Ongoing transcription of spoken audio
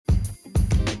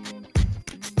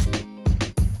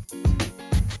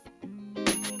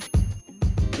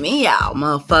me out,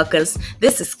 motherfuckers.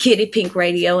 This is Kitty Pink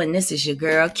Radio, and this is your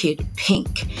girl, Kitty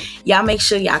Pink. Y'all make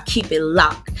sure y'all keep it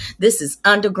locked. This is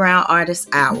Underground Artist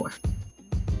Hour.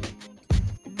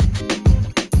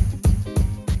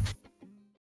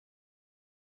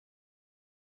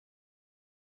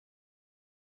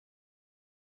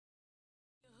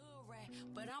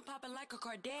 But I'm popping like a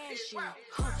Kardashian.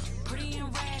 Pretty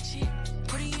and ratchet.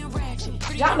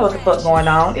 Y'all know what the fuck going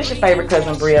on. It's your favorite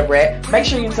cousin, Bria Brett. Make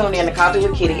sure you tune in to Coffee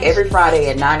with Kitty every Friday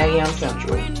at 9 a.m.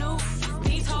 Central.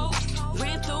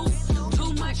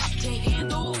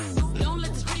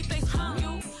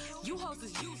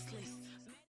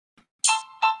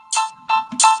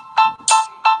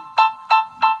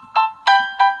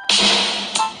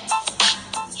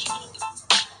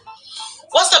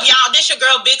 What's up, y'all? This your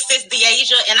girl, Big Sis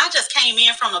Deasia, and I just came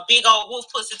in from a big old wolf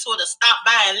pussy tour to stop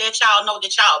by and let y'all know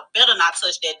that y'all better not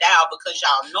touch that dial because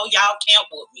y'all know y'all can't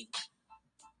whoop me.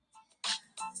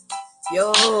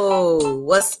 Yo,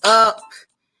 what's up?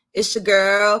 It's your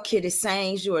girl, Kitty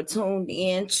Sainz. You are tuned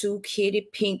in to Kitty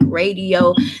Pink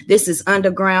Radio. This is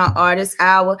Underground Artist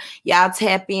Hour. Y'all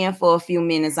tap in for a few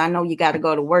minutes. I know you got to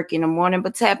go to work in the morning,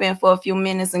 but tap in for a few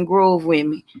minutes and groove with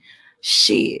me.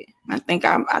 Shit, I think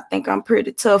I'm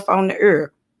pretty tough on the earth.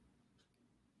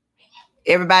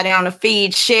 Everybody on the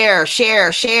feed, share.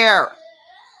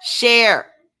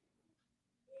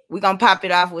 We're gonna pop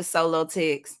it off with solo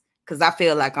text because I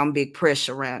feel like I'm big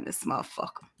pressure around this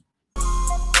motherfucker.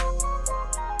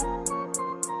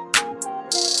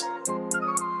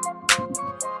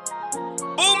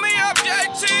 Boom me up,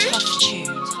 JT. Tough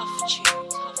tune.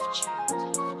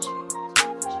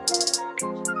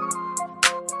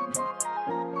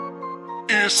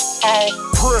 It's all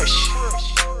push.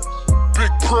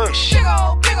 Big push. Big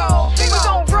ol', we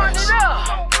gon' run it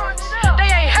up. They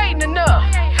ain't hating enough.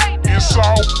 It's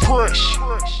all push.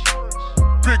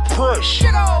 Big push.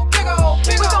 Big ol',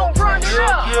 we gon' run it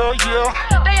up. Yeah.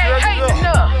 They ain't hating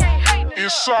enough.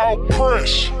 It's all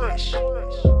push.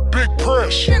 Big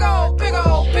push. Big ol', we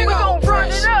gon' run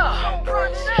it up.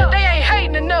 They ain't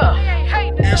hating enough.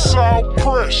 It's all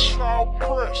push.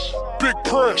 Big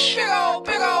push. Big ol',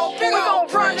 we gon'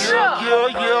 run it up.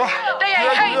 Yeah. They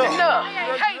ain't hating enough.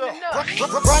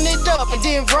 Run it up and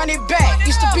then run it back.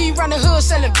 Used to be around the hood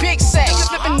selling big sacks,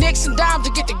 flipping nicks and dimes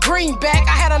to get the green back.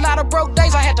 I had a lot of broke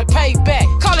days I had to pay back.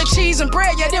 Call it cheese and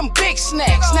bread, yeah, them big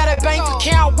snacks. Now that bank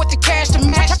account with the cash to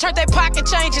match, I turned that pocket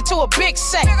change into a big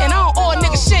sack. And I don't owe a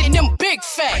nigga shit in them big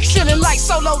facts. Feeling like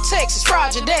Solo Texas,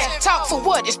 Roger that. Talk for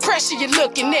what? It's pressure you're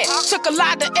looking at. Took a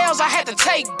lot of L's I had to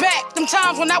take back. Them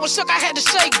times when I was shook, I had to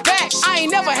shake back. I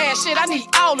ain't never had shit, I need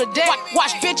all of that.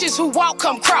 Watch bitches who walk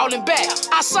come crawling back.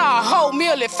 I saw a whole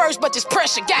meal at first, but this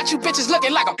pressure got you bitches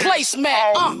looking like a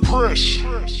placemat. Push.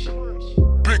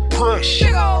 Big push.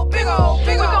 Big ol', we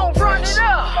gon' run it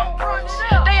up.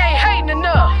 They ain't hating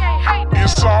enough.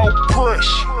 It's all push.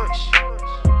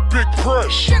 Big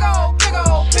push. Big ol', we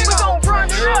gon' run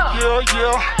it up.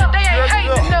 Yeah. They ain't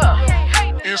hating enough.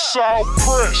 It's all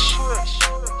push.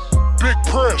 Big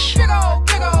push. Big ol',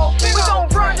 we gon'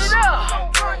 run it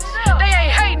up. They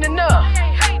ain't hating enough.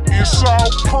 It's all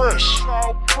push.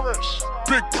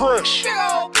 Big push. Big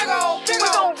ol', we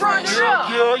gon' run it up.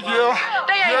 Yeah.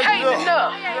 They ain't hating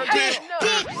enough.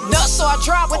 Nuts, so I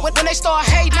drop when they start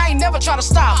hating, I ain't never try to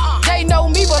stop. They know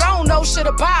me, but I don't know shit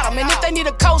about them. And if they need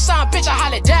a cosign, bitch, I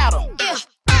holla doubt them.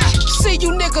 See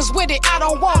you niggas with it, I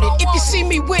don't want it. If you see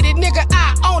me with it, nigga,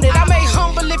 I own it. I may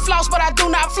humbly floss, but I do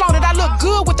not flaunt it. I look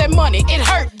good with that money, it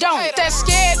hurt, don't it? That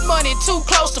scared money, too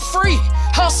close to free.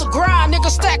 Hustle, grind, nigga,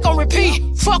 stack on repeat.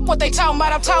 Fuck what they talking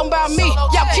about, I'm talking about me.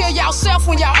 Y'all kill y'allself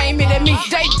when y'all aiming at me.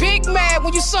 They big mad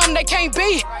when you something they can't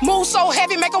be. Move so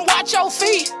heavy, make them watch your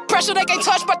feet. Pressure they can't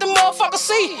touch, but the motherfuckers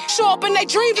see. Show up in they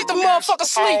dreams if the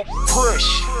motherfuckers sleep.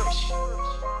 Push.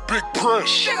 Big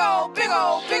push. Big ol', we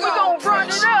gon' run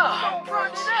it up.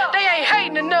 They ain't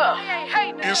hating enough.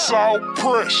 It's all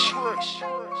push.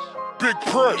 Big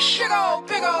push. Big ol',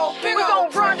 we gon'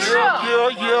 run it up.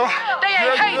 Yeah. They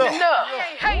ain't hating enough.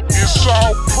 It's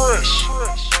all push.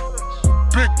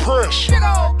 Big push. Big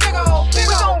ol', we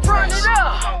gon' run it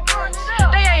up.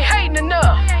 They ain't hating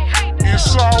enough.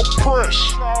 It's all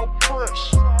push.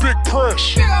 Big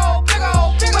push. Big ol', we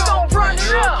gon' run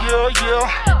it up. Yeah.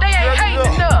 They ain't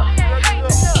hating enough.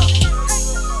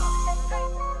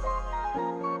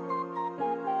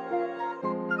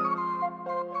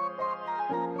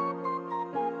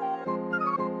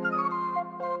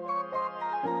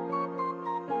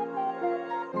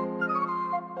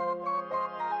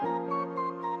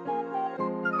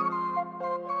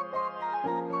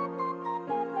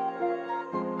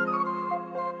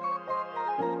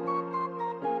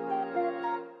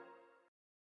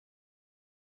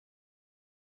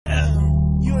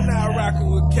 rocking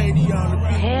with KD on the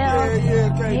beat. Hell, Yeah,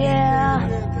 KD.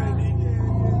 yeah.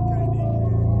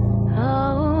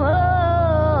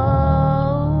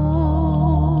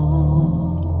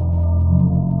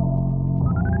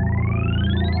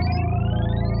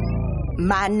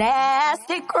 My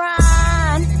nasty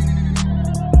grind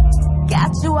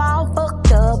got you all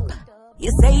fucked up.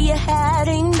 You say you had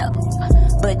enough,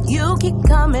 but you keep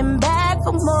coming back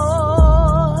for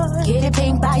more. Get it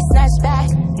pink by snatch back.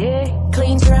 Yeah.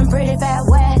 Clean, trim, pretty, fat,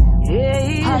 wet.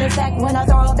 Yeah. Heart attack when I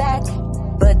throw it back.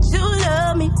 But you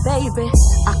love me, baby.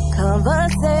 Our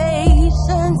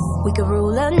conversations, we could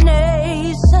rule a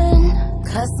nation.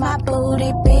 Cause my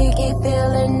booty big, it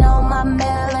feeling on my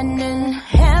melanin.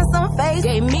 Handsome face,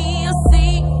 gave me a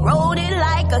C. Wrote it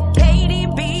like a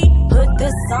KDB. Put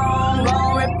this song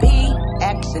on repeat.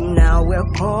 Action, now we're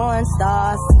porn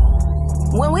stars.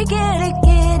 When we get it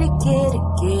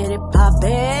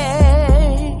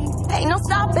poppin'. Ain't no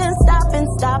stopping.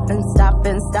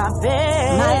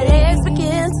 My legs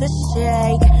begin to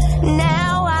shake.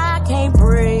 Now I can't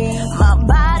breathe. My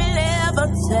body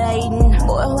levitating.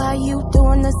 Boy, why you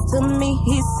doing this to me?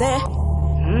 He said,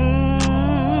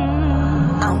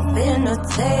 I'm finna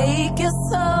take your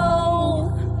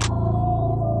soul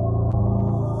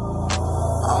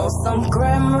on some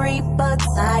Grim Reaper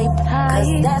type. Cause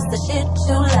that's the shit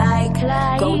you like.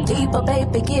 Go deeper,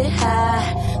 baby, get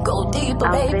high. Go deeper,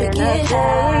 baby, get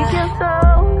high.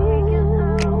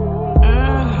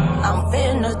 I'm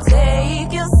finna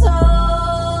take your soul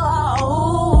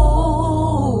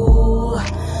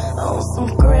on some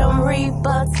Grim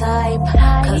Reaper type.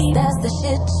 Cause that's the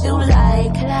shit you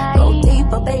like. Go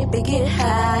deeper, baby, get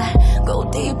high. Go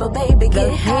deeper, baby,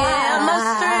 get high.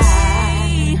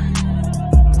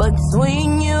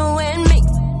 Between you and me,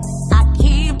 I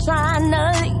keep trying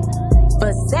to leave,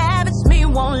 but savage me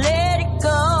won't let it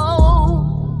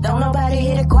go. Don't nobody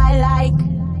hit it quite like.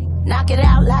 Knock it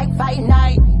out like fight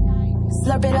night.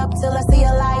 Slurp it up till I see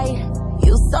a light.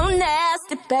 You so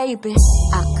nasty, baby.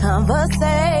 Our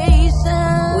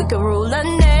conversation, we could rule a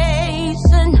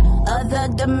nation. Other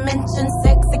dimension,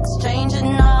 sex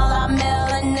exchanging all our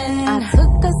melanin. I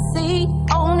took a seat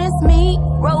on his meat,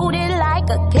 wrote it like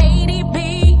a KDB.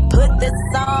 Put this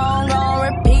song on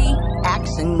repeat.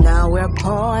 Action, now we're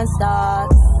porn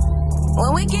stars.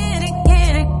 When we get it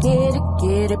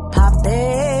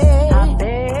poppin'.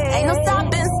 Ain't no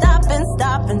stoppin'.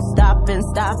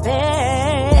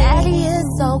 Daddy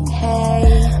is okay.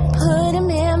 Put him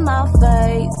in my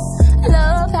face.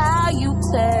 Love how you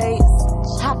taste.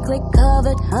 Chocolate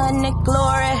covered honey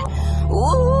glory.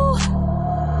 Ooh,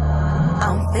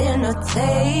 I'm finna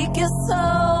take your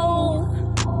soul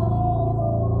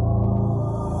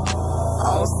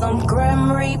on some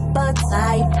Grim Reaper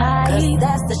type. Cause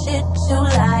that's the shit you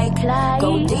like.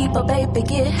 Go deeper, baby,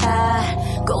 get high.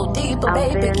 Go deeper,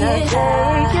 baby, get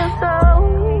high.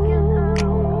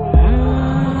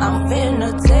 I'm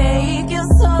finna take your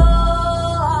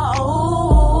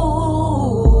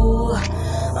soul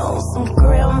on some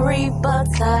Grim Reaper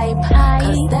type.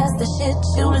 Cause that's the shit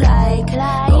you like.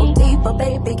 Go deeper,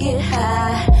 baby, get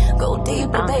high. Go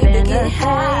deeper, baby, get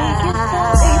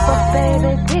high. Deeper,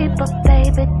 baby, deeper,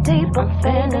 baby, deeper. I'm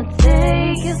finna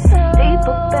take your soul.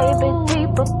 Deeper, baby,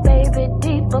 deeper, baby,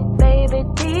 deeper, baby,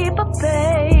 deeper,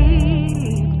 baby.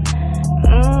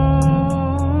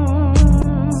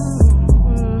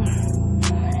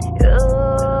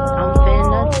 I'm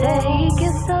finna take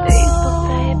your soul. Deeper,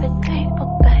 baby, deeper,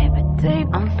 baby,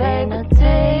 deeper. I'm finna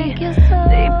take your soul.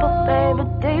 Deeper, baby,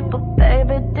 deeper,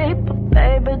 baby, deeper,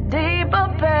 baby, deeper,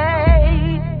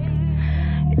 baby.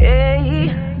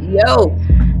 Yeah. Yo.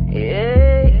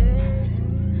 Yeah.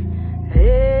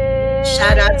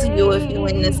 Shout out to you if you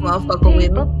in this motherfucker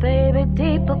with me. Baby,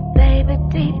 deeper, baby,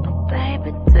 deeper,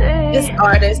 baby, deeper. This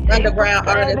artist, underground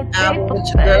artist album with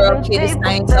your girl Kitty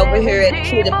Saints over here at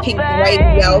Kitty Pink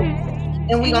Radio.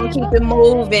 And we gonna keep it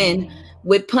moving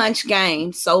with Punch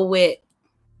Game. So wet.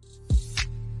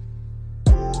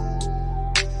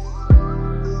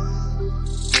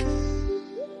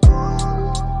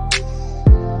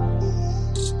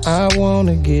 I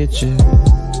wanna get you.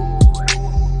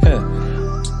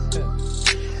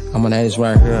 I'm gonna add this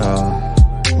right here.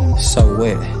 So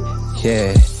wet,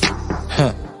 yeah.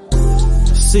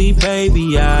 See,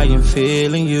 baby, I am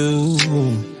feeling you,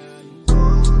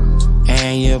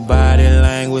 and your body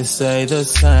language say the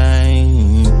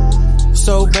same.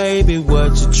 So, baby,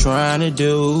 what you trying to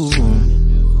do?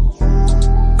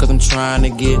 Cause I'm trying to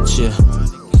get you.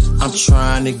 I'm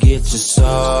trying to get you so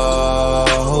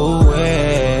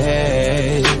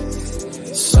wet,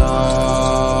 so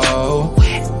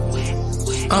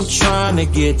I'm trying to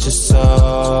get you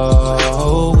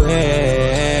so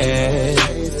wet.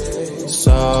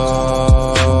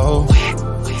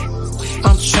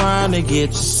 trying to get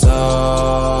you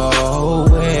so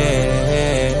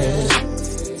wet.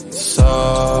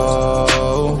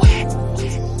 So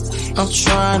I'm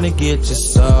trying to get you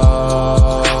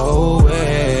so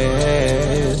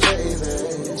wet.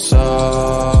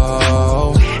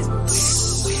 So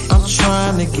I'm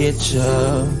trying to get you.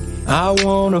 I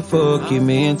wanna fuck you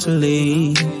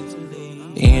mentally,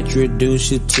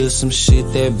 introduce you to some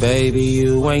shit that baby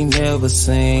you ain't never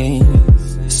seen.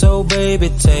 So baby,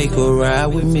 take a ride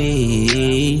with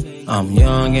me. I'm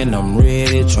young and I'm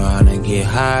ready, trying to get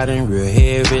hot and real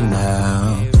heavy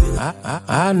now.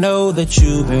 I know that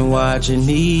you've been watching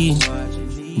me,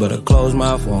 but a closed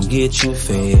mouth won't get you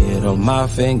fed, or my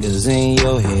fingers in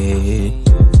your head.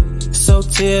 So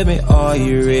tell me, are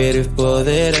you ready for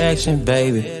that action,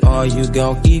 baby? Are you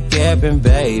gon' keep gapping,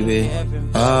 baby?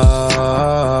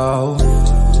 Oh,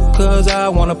 cause I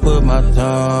wanna put my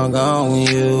tongue on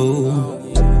you,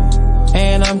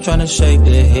 and I'm tryna shake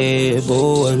the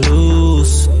headboard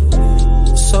loose.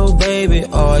 So baby,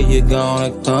 are you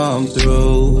gonna come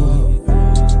through?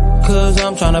 Cause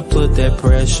I'm tryna put that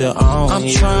pressure on you. I'm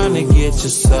tryna get you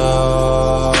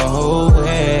so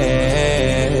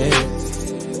wet.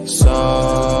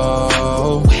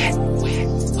 So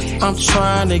I'm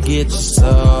trying to get you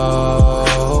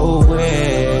so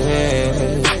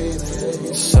wet.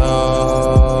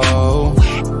 So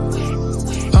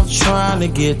I'm trying to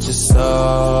get you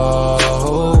so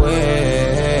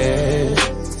wet.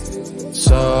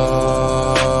 So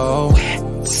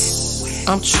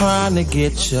I'm trying to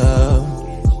get you.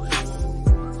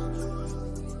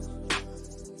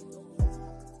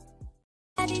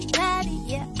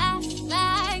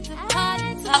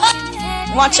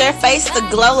 Want your face to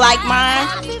glow like mine?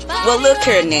 Well, look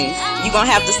here, Ning. You're gonna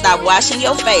have to stop washing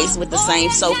your face with the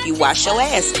same soap you wash your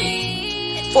ass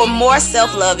with. For more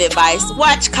self-love advice,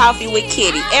 watch Coffee with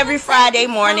Kitty every Friday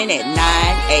morning at 9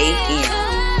 a.m.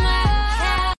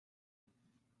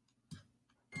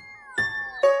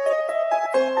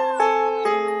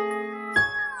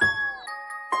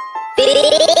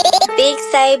 Big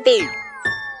say big.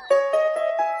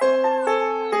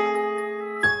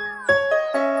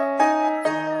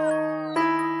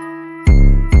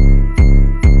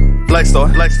 Black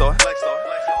Star.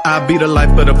 I be the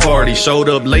life of the party. Showed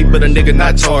up late, but a nigga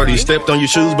not tardy. Stepped on your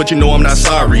shoes, but you know I'm not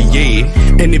sorry, yeah.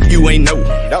 And if you ain't know,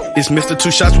 it's Mr. Two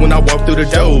Shots when I walk through the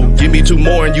door. Give me two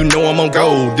more and you know I'm on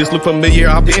gold. This look familiar,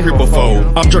 I've been here before.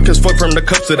 I'm drunk as fuck from the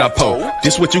cups that I pour.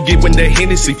 This what you get when that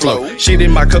Hennessy flow. Shit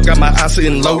in my cup, got my eyes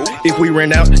sitting low. If we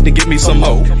ran out, then give me some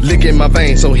more. Lick in my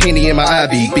veins, so Henny in my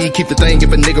IV. B, keep the thing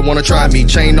if a nigga wanna try me.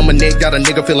 Chain on my neck, got a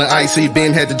nigga feeling icy.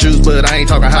 Ben had the juice, but I ain't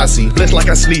talking high C. Blessed like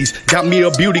I sneeze, got me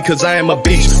a beauty cause I am a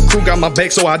beast. Crew got my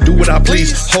back, so I do what I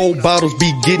please. Whole bottles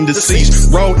be getting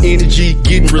deceased. Raw energy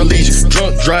getting released.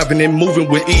 Drunk driving and moving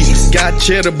with ease. Got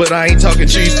cheddar, but I ain't talking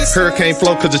cheese. Hurricane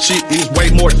flow, cause the shit is way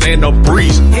more than a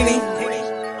breeze. Anything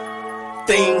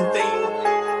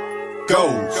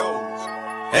goes.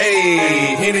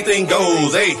 Hey, anything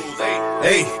goes. Hey.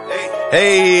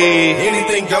 Hey,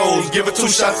 anything goes. Give it 2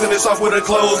 shots and it's off with a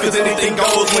close. Cause anything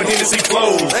goes when Hennessy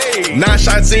flows. Hey. 9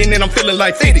 shots in and I'm feeling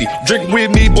like 50. Drink with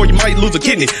me, boy, you might lose a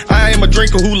kidney. I am a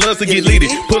drinker who loves to get litty.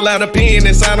 Pull out a pen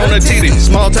and sign on a titty.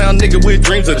 Small town nigga with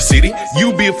dreams of the city.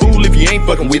 You be a fool if you ain't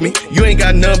fucking with me. You ain't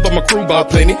got none but my crew ball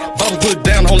plenty. Bottles put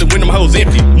down only when them hoes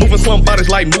empty. Moving slum bodies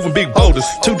like moving big boulders.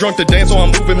 Too drunk to dance, so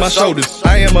I'm moving my shoulders.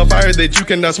 I am a fire that you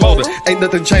cannot smolder. Ain't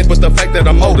nothing changed but the fact that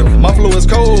I'm older. My flow is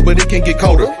cold, but it can get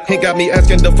colder. Ain't got me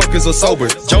asking the fuck is a sober.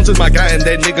 Jones is my guy and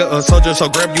that nigga a soldier, so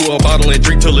grab you a bottle and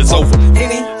drink till it's over.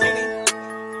 Anything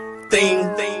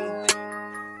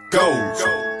goes.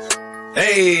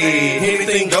 Hey,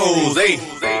 anything goes.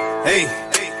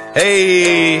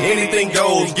 Hey, anything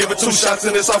goes. Give it 2 shots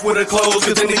and it's off with a close.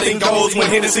 Cause anything goes when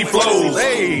Hennessy flows.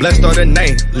 Hey. Let's start a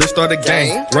name, let's start a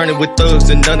game. Running with thugs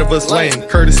and none of us lame.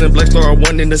 Curtis and Black Star are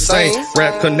one and the same.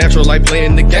 Rap natural like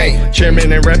playing the game.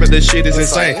 Chairman and rapper, this shit is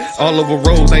insane. All over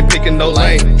roads, ain't picking no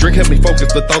lane. Drink help me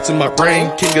focus the thoughts in my brain.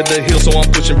 King of the hill, so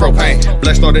I'm pushing propane.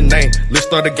 Black Star the name, let's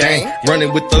start a game.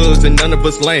 Running with thugs and none of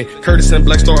us lame. Curtis and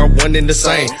Black Star are one and the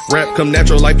same. Rap come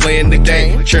natural like playing the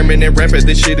game. Chairman and rapper,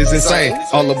 this shit is insane.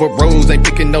 All over roads, ain't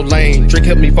picking no lane. Drink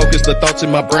help me focus the thoughts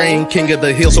in my brain. King of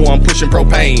the hill, so I'm pushing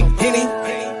propane. Anything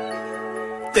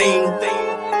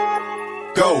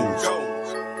goes.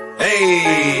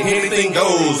 Hey, anything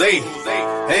goes. Hey,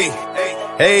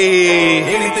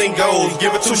 anything goes.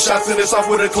 Give it 2 shots and it's off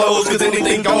with a close. Cause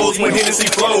anything goes when Hennessy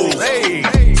flows. Hey.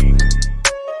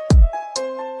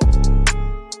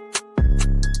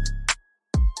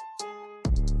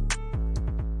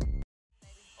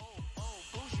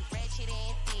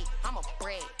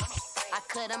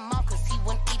 Cut him off cause he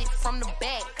wouldn't eat it from the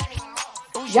back.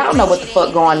 Y'all know what the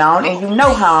fuck going on, and you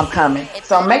know how I'm coming.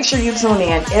 So make sure you tune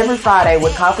in every Friday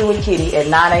with Coffee with Kitty at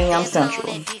 9 a.m. Central.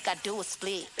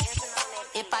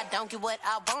 If I don't get what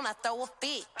I want, I throw a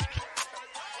fit.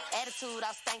 Attitude,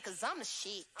 I stank 'cause I'm the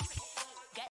shit.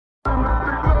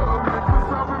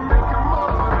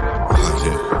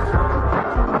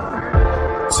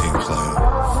 Team player,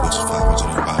 Fortune 500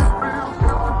 invite.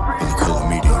 In the cooler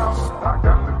media.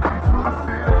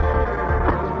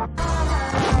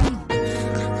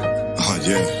 Oh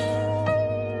yeah.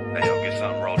 Hey, yo, get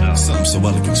something rolled up. Something so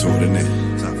elegant to it, isn't it?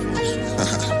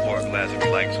 Pour a glass if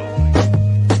you like to.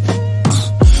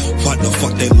 What the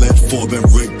fuck they let Forbin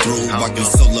Rick through? Rockin'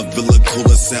 Solar Villa,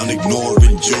 cooler sound,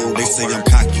 ignoring you. They say I'm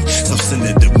cocky,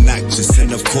 substantive, obnoxious,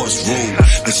 and of course rude.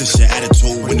 That's just your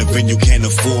attitude when the venue can't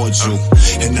afford you.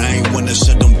 And I ain't wanna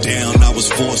shut them down, I was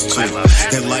forced to.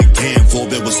 They're like, damn,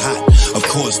 Forbin was hot. Of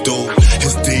course, dude.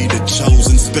 His deed the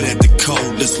chosen, spit at the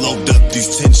cold. Let's load up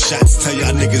these 10 shots. Tell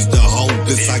y'all niggas to hold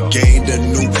this. I gained a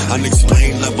new,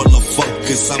 unexplained level of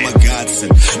focus. I'm a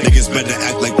godsend. Niggas better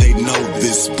act like they know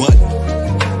this, but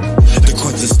the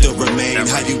questions still remain.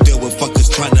 How you deal with fuckers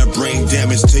trying to bring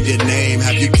damage to your name?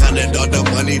 Have you counted all the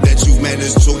money that you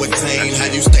managed to attain? How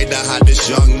you stay the hottest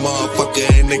young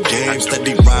motherfucker in the game,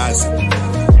 steady rising?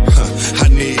 I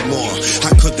need more.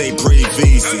 How could they breathe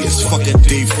easy? It's fucking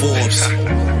D Forbes.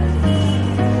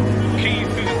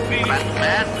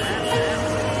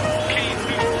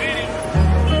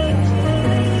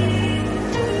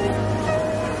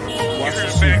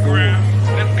 Background.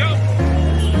 Let's go.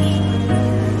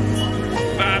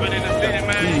 Vibing in the city,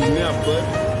 man.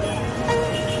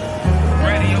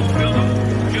 Radio,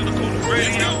 feel the cool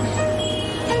radio.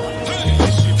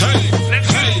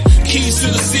 Hey, keys to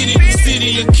the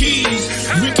city of keys.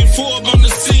 Rick and Forbes on the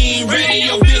scene.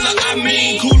 Radio dealer, I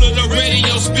mean, cooler the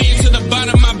radio spin to the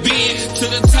bottom of my bed. To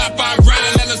the top I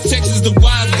ride. Dallas, Texas, the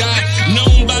wise guy.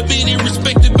 Known by many,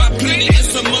 respected by plenty.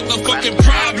 It's a motherfucking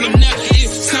problem. Now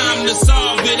it's time to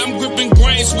solve it. I'm gripping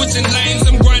grain, switching lanes.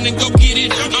 I'm grinding, go get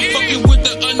it. I'm fucking with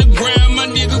the underground. My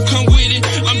niggas come with it.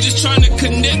 I'm just trying to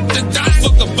connect the dots.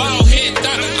 Fuck a bald head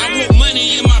dot. I want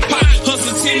money in my pot.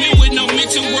 Hustle timid with no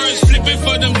mention words. Flipping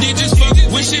for them digits. Fuck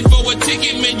wishing for a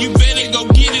ticket. Man, you better go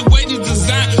get it. Waiting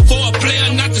design for a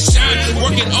player not to shine.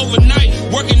 Working overnight,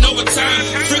 working overtime.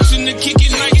 Friction to kick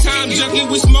it nighttime. Junkie,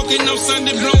 we smoking on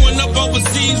Sunday. Blowing up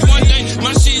overseas. One day,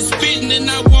 my shit spitting and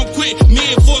I won't quit. Me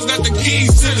and Force got the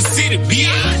keys to the city,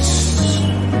 bitch.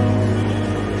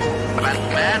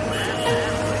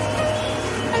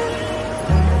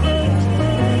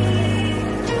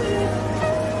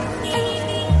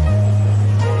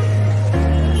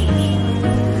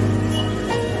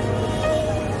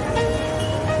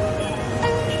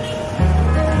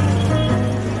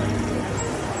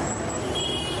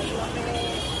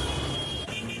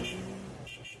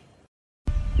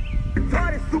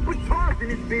 Supercharged in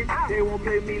this bitch. They won't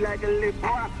play me like a little boy.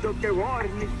 I stuck their hard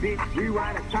in this bitch.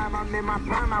 Rewrite a time I'm in my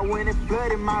prime. I went and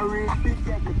flooded my wrist. Bitch,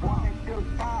 that's the boy that still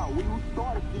style. We who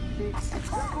started this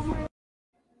bitch.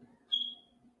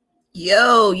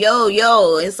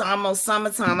 Yo, it's almost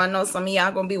summertime. I know some of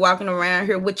y'all gonna be walking around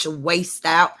here with your waist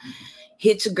out.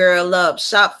 Hit your girl up.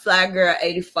 Shop Fly Girl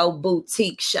 84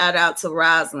 Boutique. Shout out to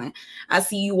Roslyn. I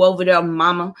see you over there,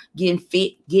 mama, getting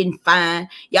fit, getting fine.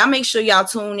 Y'all make sure y'all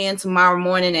tune in tomorrow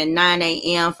morning at 9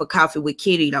 a.m. for Coffee with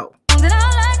Kitty, though.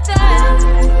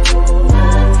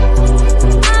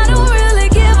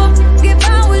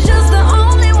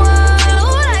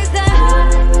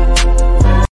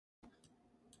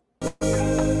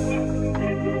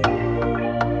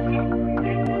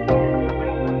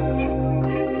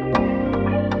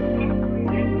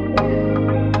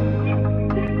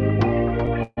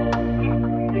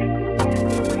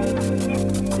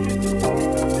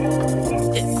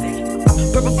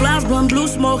 Blue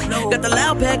smoke, got the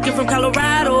loud packet from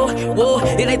Colorado. Whoa,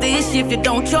 it ain't the issue if you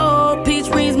don't choke. Peach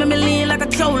rings make me lean like a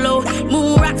cholo.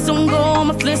 Moon rocks on go, I'm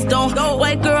a Flintstone.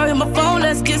 White girl hit my phone,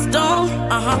 let's get stoned.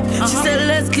 She said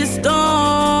let's get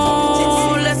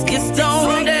stoned. Let's get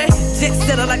stoned. Jet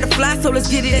setter like a fly, so let's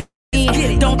get it.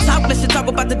 Don't talk, let's talk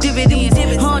about the dividends.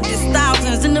 Hundreds,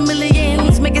 thousands, in the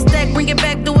millions. Make it stack, bring it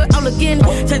back, do it all again.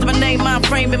 Change my name, my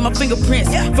frame, and my fingerprints.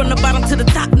 From the bottom to the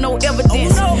top, no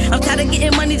evidence. I'm tired of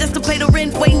getting money just to pay the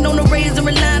rent. Waiting on the raise and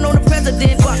relying on the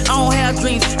president. I don't have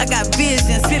dreams, I got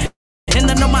visions. And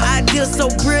I know my ideas so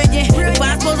brilliant. If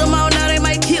I expose them all now, they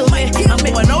might kill me. I'm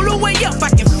going all the way up, I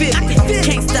can feel it.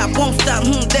 Can't stop, won't stop,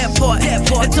 that part.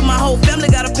 Until my whole family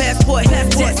got a passport.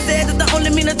 Jet said that the only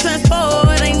mean of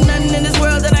transport. Ain't nothing in this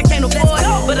world that I can't afford.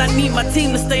 But I need my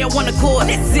team to stay on one accord.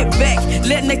 Sit back,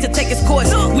 let nature take its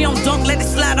course. We don't dunk, let it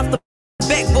slide off the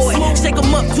backboard. Shake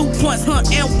 'em up. up, 2 points,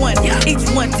 and one. Each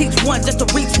one teach one just to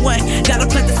reach one. Gotta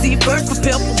plant the seed first,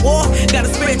 prepare for war.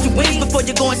 Gotta spread your wings before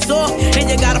you're going soar. And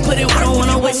you gotta put in work. I don't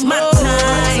wanna waste my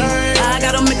time. I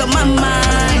gotta make up my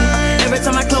mind. Every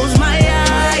time I close my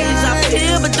eyes, I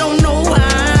feel but don't know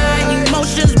why.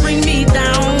 Emotions bring me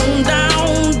down,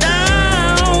 down,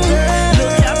 down.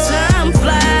 Look how time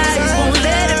flies, won't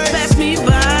let it pass me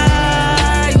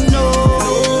by, no.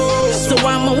 So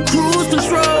I'm on cruise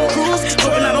control,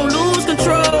 hoping I don't lose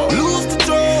control.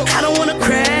 I don't wanna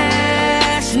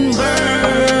crash and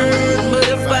burn, but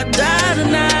if I die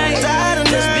tonight,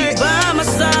 just be by my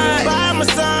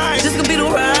side. This could be the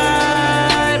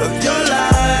ride of your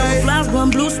life. Flies run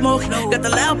blue smoke, got the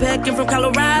loud packing from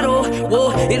Colorado.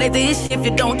 Whoa, it ain't the issue if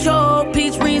you don't choke.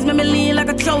 Peach rings make me lean like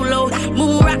a cholo.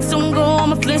 Moon rocks on go,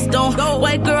 I'm a Flintstone.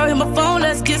 White girl hit my phone,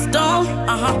 let's get stoned.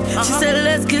 She said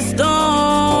let's get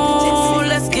stoned,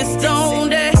 let's get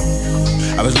stoned.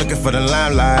 I was looking for the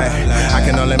limelight. I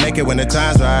can only make it when the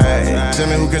time's right. Tell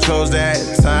me who controls that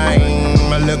time.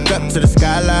 I look up to the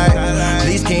skylight.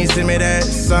 These kings send me that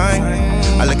sign.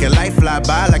 I look at life fly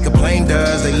by like a plane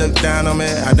does. They look down on me,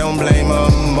 I don't blame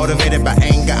them. Motivated by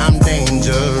anger, I'm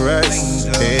dangerous.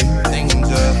 Yeah.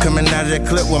 Coming out of the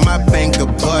clip with my banker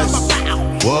bust.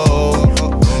 Whoa.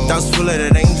 Thoughts full of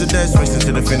that angel dust. Racing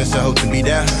to the finish, I hope to be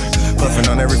there. Puffing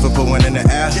on every foot, put one in the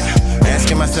air.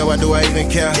 Asking myself, why do I even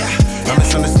care? I'm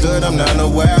misunderstood, I'm not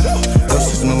aware.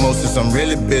 Those mimosas, I'm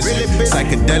really busy.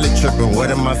 Psychedelic tripping, what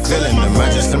am I feeling? Am I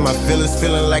just in my feelings,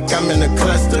 feeling like I'm in a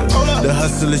cluster? The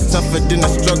hustle is tougher than the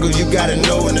struggle, you gotta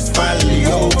know when it's finally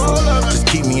over. Just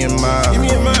keep me in mind.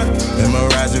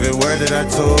 Memorize every word that I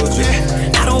told you.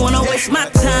 I don't wanna waste my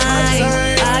time.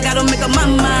 I gotta make up my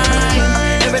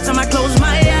mind. Every time I close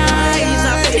my eyes,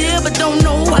 I feel but don't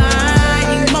know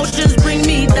why. Emotions bring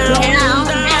me down, down,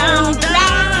 down,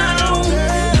 down.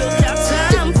 Look how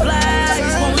time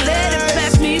flies, won't let it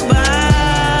pass me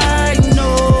by, no.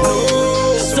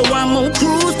 So I'm on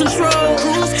cruise control,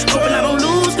 hoping I don't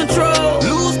lose control.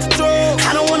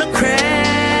 I don't wanna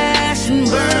crash and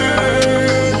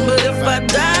burn, but if I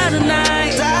die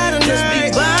tonight, just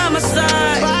be by my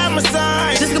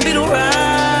side. This could be the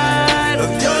ride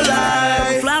of your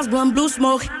life. Flies run blue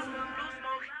smoke.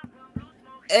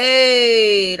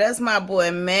 Hey, that's my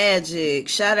boy Magic.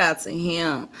 Shout out to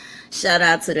him. Shout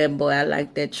out to that boy. I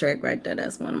like that track right there.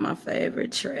 That's one of my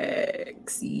favorite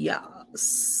tracks.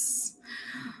 Yes.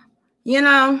 You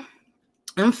know,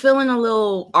 I'm feeling a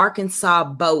little Arkansas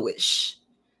Bowish.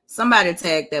 Somebody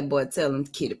tag that boy. Tell him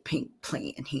Kitty Pink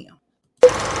playing him.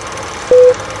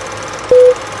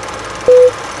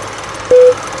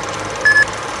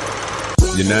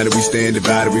 United we stand,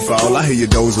 divided we fall. I hear your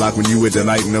doors lock when you with the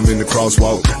light and I'm in the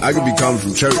crosswalk. I could be coming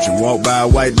from church and walk by a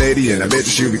white lady and I bet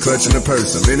you she'll be clutching a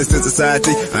purse. I'm innocent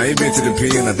society, I ain't been to the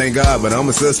pen, I thank God, but I'm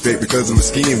a suspect because of my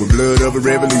skin with blood of a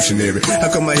revolutionary.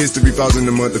 How come my history falls in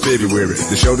the month of February,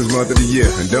 the shortest month of the year,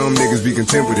 and dumb niggas be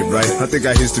content with it, right? I think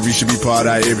our history should be part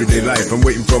of our everyday life. I'm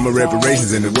waiting for my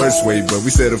reparations in the worst way, but we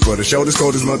settle for the shortest,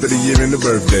 coldest month of the year and the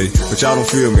birthday. But y'all don't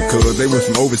feel me, cuz they went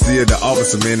from overseer to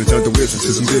officer, man, and turned the whips into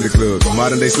some billy clubs.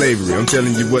 Modern day slavery, I'm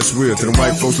telling you what's real. To them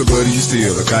white folks, the buddy, you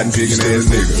still a cotton picking ass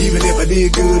nigga. Even if I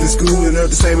did good in school and earned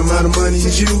the same amount of money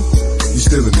as you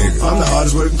still a nigga. I'm the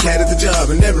hardest working cat at the job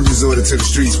and never resorted to the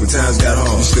streets when times got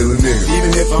hard. You still a nigga.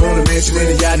 Even if I own a mansion and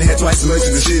a yacht and had twice as much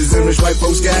as the shit as them rich white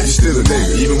folks got, you still a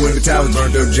nigga. Even when the towers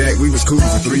burned up, Jack, we was cool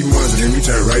for 3 months and then we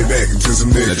turned right back into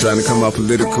some niggas. Not trying to come out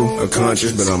political or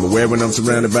conscious, but I'm aware when I'm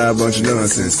surrounded by a bunch of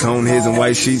nonsense. Cone heads and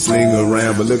white sheets linger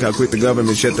around, but look how quick the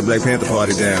government shut the Black Panther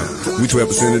Party down. We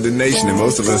 12% of the nation and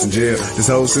most of us in jail. This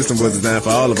whole system was designed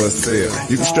for all of us to fail.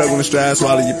 You can struggle and strive,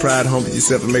 swallow your pride, humble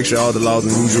yourself and make sure all the laws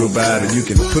and rules you abide. And you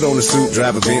can put on a suit,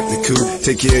 drive a Bentley coupe,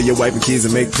 take care of your wife and kids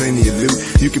and make plenty of loot.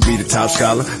 You could be the top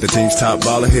scholar, the team's top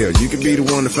baller. Hell, you could be the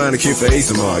one to find a cure for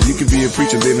ASMR. You could be a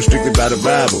preacher living strictly by the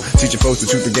Bible, teaching folks the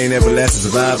truth to gain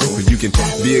everlasting survival. But you can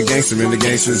be a gangster in the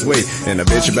gangster's way, and I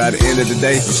bet you by the end of the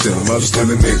day, you're still a mother, still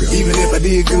a nigga. Even if I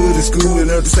did good in school and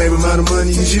earned the same amount of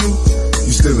money as you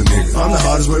still a nigga. I'm the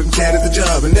hardest working cat at the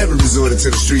job and never resorted to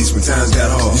the streets when times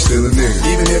got hard. You still a nigga.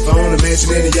 Even if I own a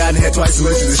mansion and a yacht and had twice as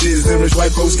much as the shit as them rich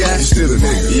white folks got, you still a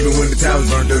nigga. Even when the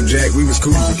towers burned up, Jack, we was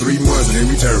cool for 3 months and then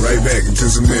we turned right back into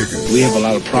some niggas. We have a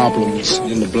lot of problems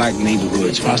in the black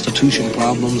neighborhoods. Prostitution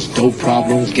problems, dope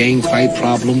problems, gang fight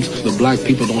problems. The black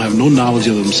people don't have no knowledge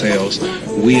of themselves.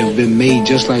 We have been made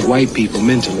just like white people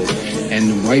mentally. And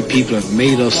the white people have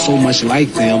made us so much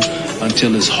like them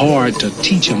until it's hard to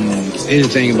teach them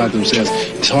anything about themselves.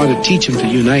 It's hard to teach them to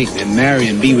unite and marry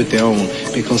and be with their own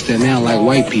because they're now like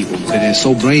white people. They're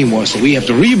so brainwashed. So we have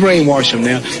to re-brainwash them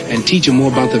now and teach them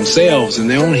more about themselves and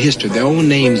their own history, their own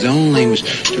names, their own language,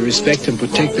 to respect and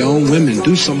protect their own women,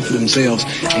 do something for themselves,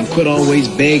 and quit always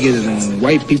begging and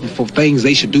white people for things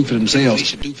they should do for themselves. They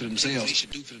should do for themselves. They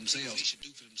should do for themselves. They should do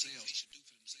for themselves.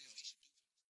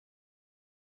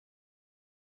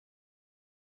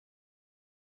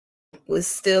 Was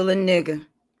still a nigga.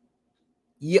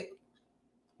 Yep.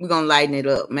 We're gonna lighten it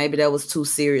up. Maybe that was too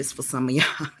serious for some of y'all.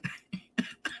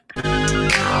 Fuck.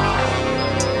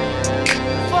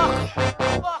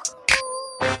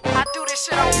 I do this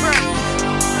shit on purpose.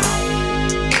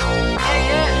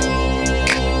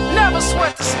 Yeah. Never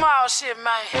sweat the small shit,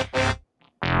 man.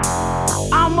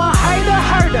 I'm a hater.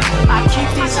 I keep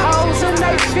these hoes in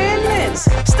their feelings.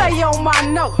 Stay on my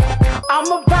note. I'm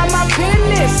about my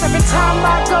business. Every time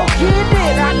I go get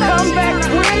it, I come back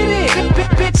with it.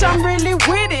 Bitch, I'm really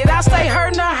with it. I stay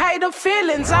hurting the hater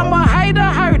feelings. I'm a hater.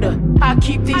 I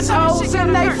keep these hoes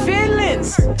in their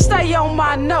feelings. Stay on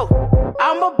my note.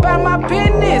 I'm about my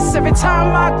business. Every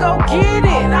time I go get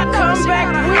it, I come back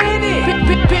with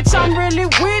it. Bitch, I'm really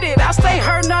with it. I stay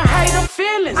hurting the hater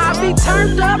feelings. I be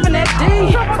turned up in that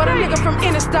D, but a nigga from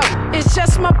Interstate. It's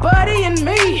just my buddy and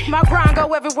me. My grind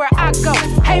go everywhere I go.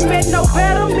 Ain't met no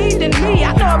better me than me.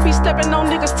 I know I be stepping on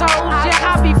niggas' toes.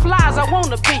 Yeah, I be fly as I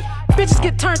wanna be. Bitches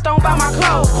get turned on by my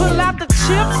clothes. Pull out the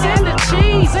chips and the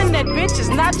cheese, and that bitch is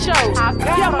nachos.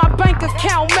 Yeah, my bank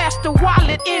account, master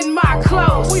wallet in my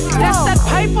clothes. That's that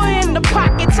paper in the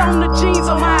pockets on the jeans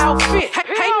of my outfit.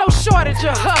 Ain't no shortage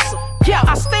of hustle. Yeah,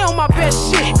 I stay on my best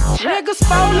shit. Niggas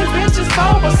folding, bitches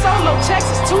fold, but solo checks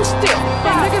is too stiff.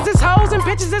 And niggas is hoes and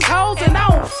bitches is hoes, and I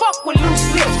don't fuck with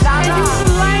loose lips. And you's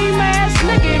a lame ass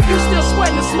nigga if you still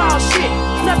sweating the small shit.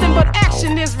 Nothing but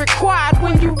action is required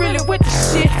when you really with the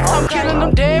shit. I'm killing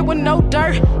them dead with no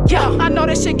dirt. Yeah, I know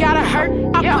that shit gotta hurt.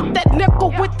 I put that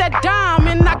nickel with that dime,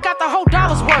 and I got the whole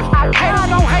dollar's worth. Haters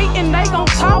gon' hate and they gon'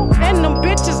 talk, and them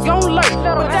bitches gon' lurk.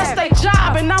 But that's their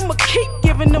job, and I'ma keep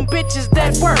giving them bitches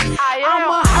that work. I'm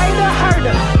a hater.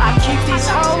 I keep these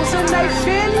hoes in their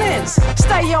feelings.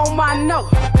 Stay on my note.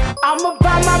 I'm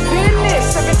about my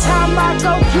business. Every time I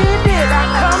go get it, I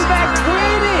come back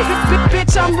with it.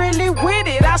 Bitch, I'm really with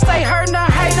it. I stay hurting the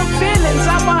hater feelings.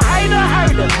 I'm a hater.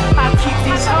 I keep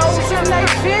these hoes in their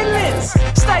feelings.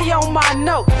 Stay on my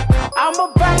note. I'm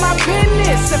about my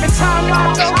business. Every time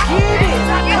I go get it,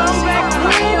 I come back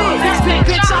with it.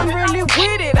 Bitch, I'm really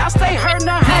with it. I stay hurting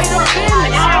the hater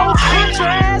feelings. Oh, picture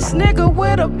ass nigga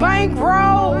with a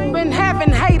bankroll. Been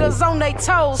having haters on their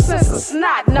toes since a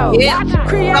snot nose. Yeah.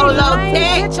 Create a lane,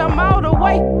 bitch, I'm all the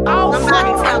way off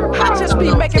road. I just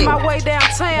be making my way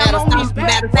downtown on these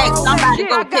back roads. Somebody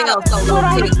go tell Put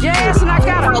on the gas and I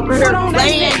gotta put on that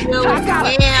neck. I got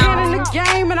a hand in the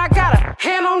game and I got a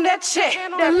hand on that check.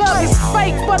 That love is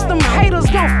fake, but them haters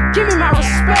gon' give me my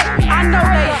respect. I know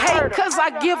they hate cause I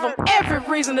give them every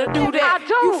reason to do that.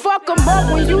 You fuck them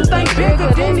up when you think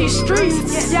bigger than these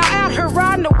streets. Y'all out here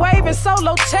riding the wave in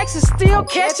Solo, Texas, still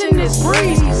catching this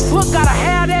breeze. Look, gotta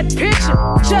have that picture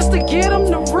just to get them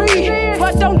to read.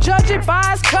 But don't judge it by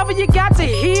its cover, you got to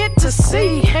hear it to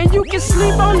see. And you can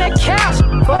sleep on that couch,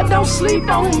 but don't sleep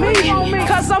on me.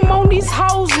 Cause I'm on these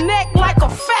hoes' neck like a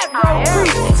fat road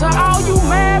creep. To all you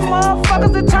mad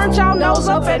motherfuckers that turned y'all nose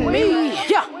up at me.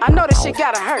 Yeah, I know this shit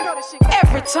gotta hurt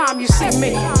every time you see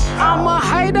me. I'm a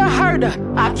hater.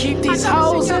 I keep these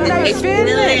hoes in their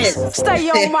feelings. Stay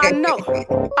on my note.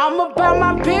 I'm about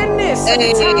my business.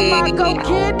 Every time I go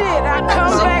get it, I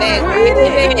come back with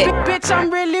it. Bitch, I'm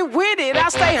really with it. I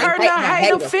stay hurting the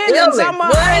hater feelings. I'm a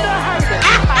hater.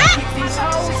 I keep these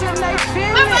hoes in their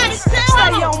feelings.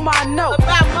 Stay on my note.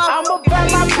 I'm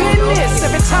about my business.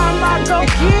 Every time I go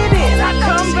get it, I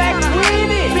come back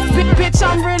with it. Bitch,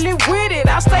 I'm really with it.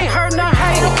 I stay hurting the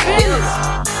hater feelings.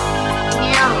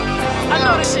 I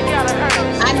know this shit gotta hurt.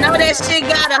 I know that shit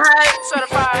gotta hurt.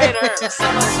 Certified hater.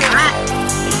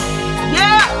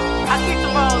 Yeah. I keep the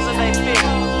balls in they feet.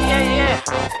 Yeah.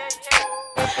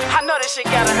 I know this shit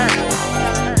gotta hurt.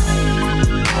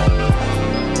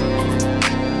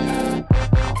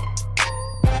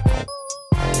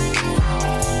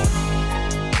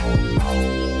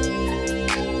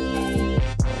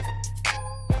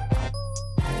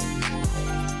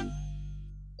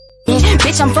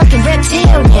 Bitch, I'm fucking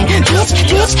reptilian.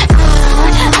 Bitch,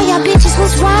 all y'all bitches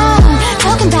was wrong.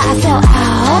 Talking about I fell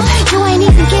out. You ain't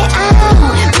even get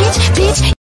out.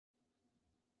 Bitch.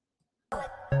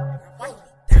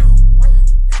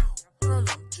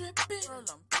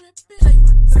 Play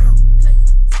my sound.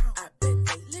 I bet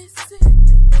they listen.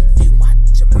 They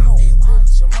watch them all.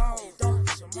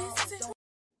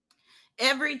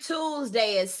 Every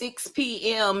Tuesday at 6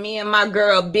 p.m., me and my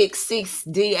girl Big Sis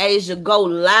D'Asia go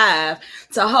live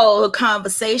to hold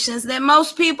conversations that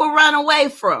most people run away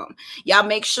from. Y'all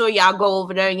make sure y'all go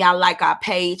over there and y'all like our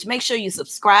page. Make sure you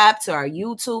subscribe to our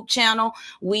YouTube channel.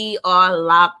 We are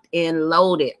locked and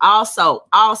loaded. Also,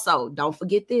 don't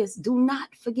forget this. Do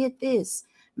not forget this.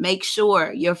 Make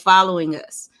sure you're following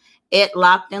us at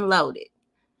Locked and Loaded.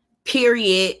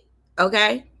 Period.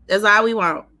 Okay? That's all we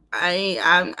want. I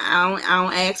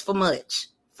don't ask for much.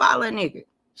 Follow a nigga.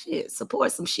 Shit,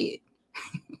 support some shit.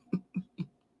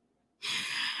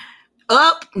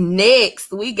 Up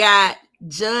next, we got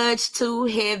Judge Too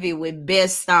Heavy with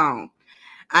Best Song.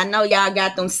 I know y'all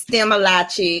got them stimuli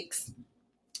chicks.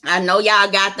 I know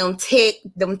y'all got them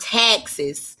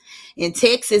taxes. And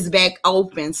Texas back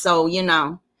open. So, you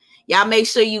know, y'all make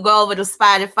sure you go over to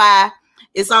Spotify.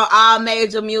 It's on all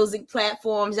major music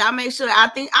platforms. Y'all make sure,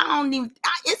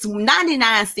 it's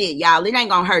 99 cents, y'all. It ain't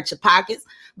gonna hurt your pockets.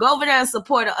 Go over there and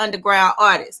support an underground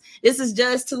artist. This is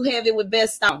Just Too Heavy with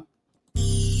Best Song.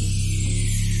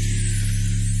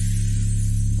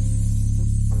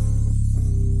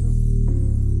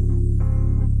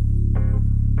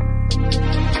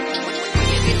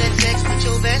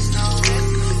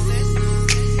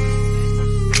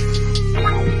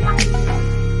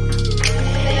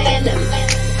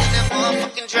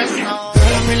 Girl,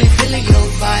 I'm really feeling your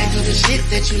vibe. Do the shit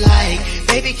that you like.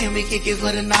 Baby, can we kick it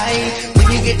for the night?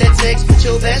 When you get that text, put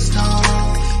your best on.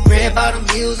 Red bottom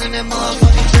heels and that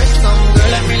motherfucking dress on.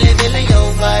 Girl, I'm really feeling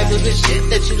your vibe. Do the shit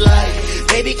that you like.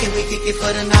 Baby, can we kick it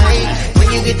for the night?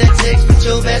 When you get that text, put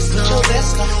your best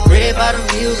on. Red bottom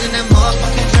heels and that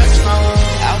motherfucking dress on.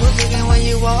 I was looking when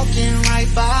you walking right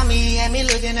by me, and me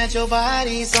looking at your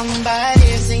body. Somebody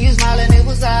seen you smiling, it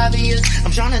was obvious.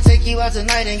 I'm trying to take you out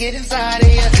tonight and get inside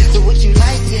of you. Do what you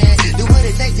like, yeah. Do what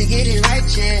it takes to get it right,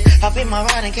 yeah. Hop in my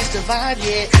ride and catch the vibe,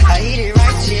 yeah. I hit it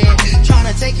right, yeah. Trying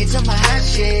to take it to my hot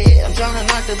shit. I'm trying to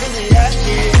knock the Billy out,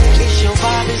 yeah. It's your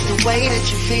vibe, it's the way that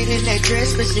you fit in that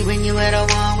dress, especially when you at a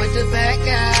one with the back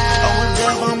out. Oh, and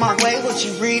up on my way, what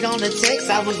you read on the text,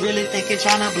 I was really thinking,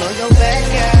 trying to blow your back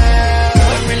out.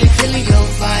 I'm really feeling your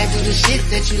vibe, do the shit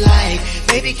that you like.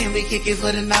 Baby, can we kick it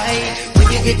for the night? When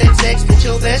you get that text, put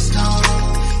your best on.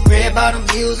 Red bottom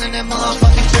heels and that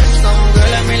motherfucking dress on.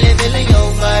 Girl, I'm really feeling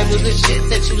your vibe, do the shit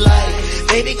that you like.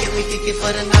 Baby, can we kick it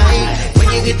for the night? When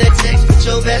you get that text, put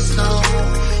your best on.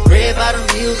 Red bottom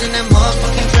heels and that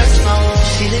motherfucking dress on.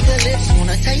 She lick her lips,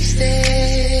 wanna taste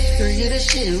it. Girl, you the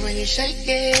shit when you shake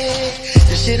it.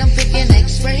 The shit I'm picking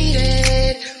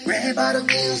X-rated. Red bottom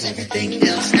heels, everything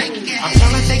else naked. I'm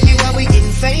tryna take you out, we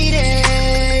getting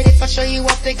faded. If I show you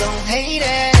up, they gon' hate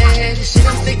it. The shit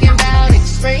I'm thinking about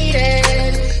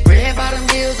X-rated. Red bottom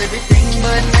heels, everything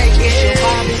but naked. Your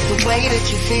vibe is the way that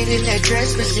you fit in that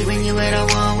dress, especially when you at a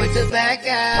one with the back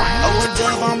out. Oh, and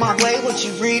dub on my way, what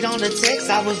you read on the text,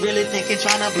 I was really thinking,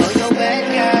 tryna blow your back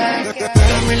out. Girl,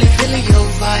 I'm really feeling your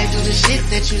vibe, do the shit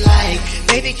that you like.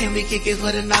 Baby, can we kick it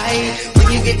for the night?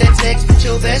 When you get that text, put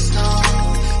your best on.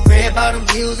 Red bottom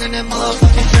heels and that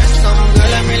motherfucking dress on.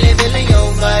 Girl, I'm really feeling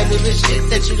your vibe, do the shit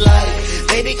that you like.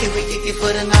 Baby, can we kick it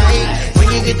for the night?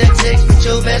 When you get that text, put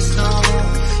your best on.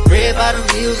 Red bottom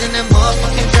heels and that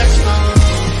motherfucking dress on.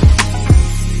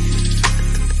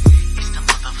 It's the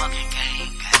motherfucking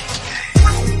gang.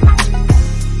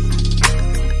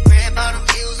 Red bottom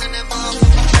heels and that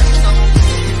motherfucking dress on.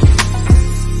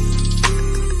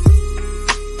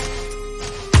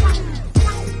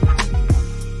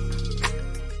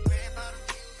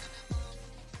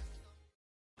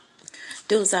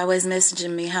 Dudes always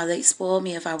messaging me how they'd spoil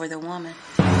me if I were the woman.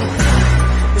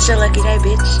 It's your lucky day,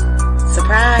 bitch.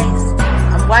 Surprise.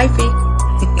 I'm wifey.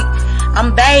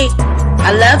 I'm bae.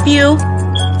 I love you.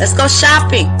 Let's go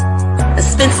shopping. Let's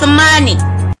spend some money.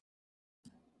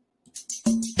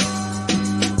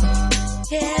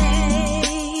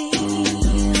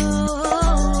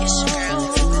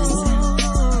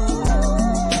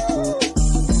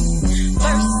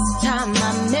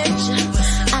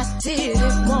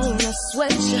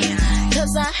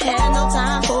 Cause I had no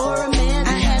time for a man.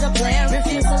 I had a plan,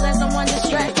 refused to let someone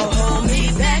distract or hold me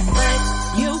back. But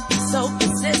you so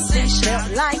persistent,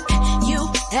 felt like you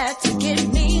had to get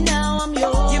me. Now I'm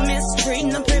yours. You're mistreating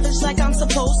the privilege like I'm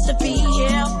supposed to be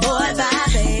here. Boy, bye,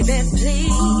 baby,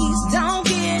 please don't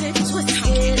get it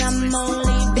twisted. I'm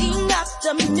only being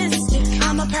optimistic.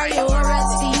 I'm a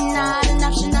priority, not an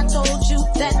option. I told you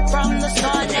that from the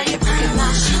start. Now you're pretty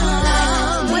much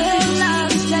love. Will I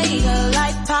stay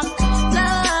alive? Pop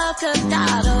love could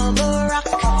out of a rock.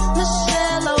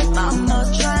 Michelle Obama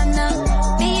tryna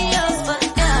be us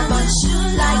forever.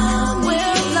 Like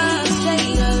will love stay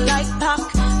alive? Pop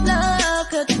love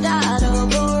could out of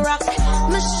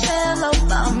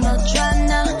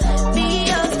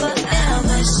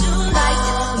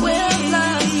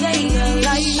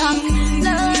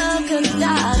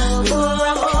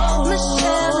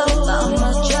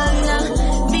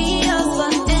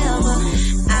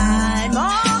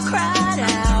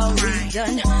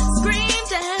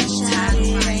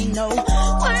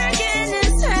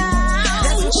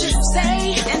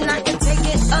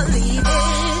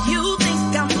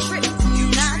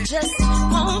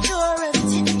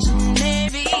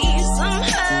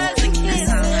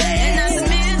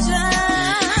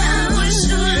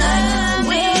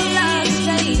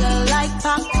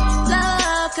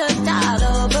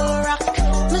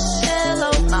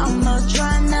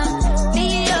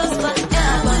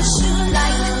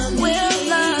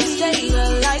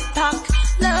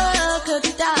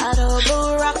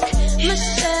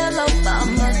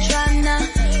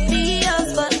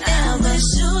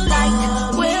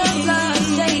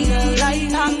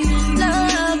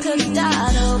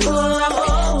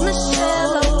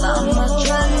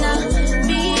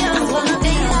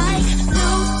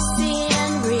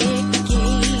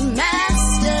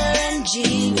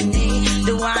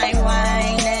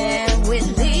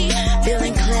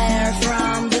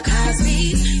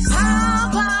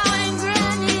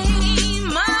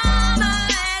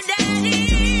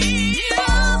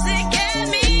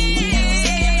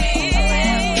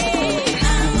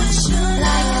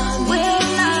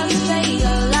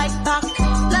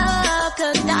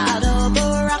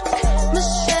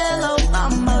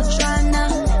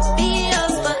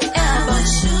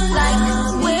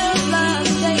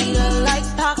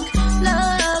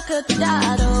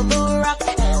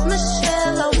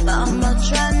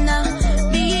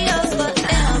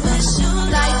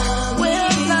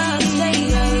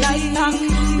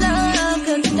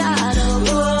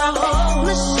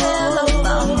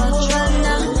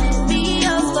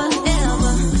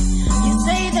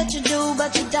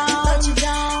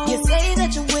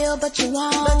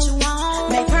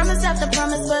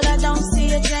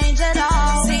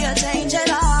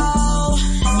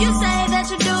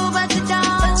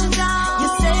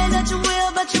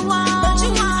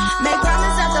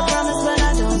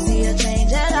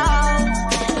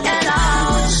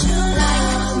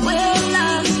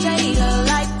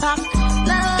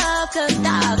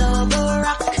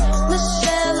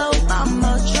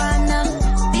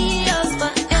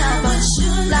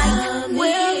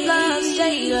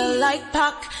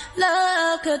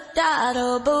Look at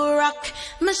Dada Barack,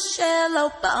 Michelle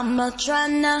Obama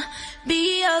tryna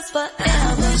be us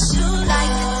forever.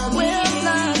 Like we'll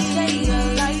love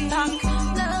Jada like Pac.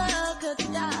 Look at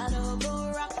Dada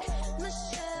Barack,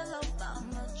 Michelle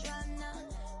Obama tryna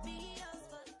be us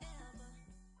forever.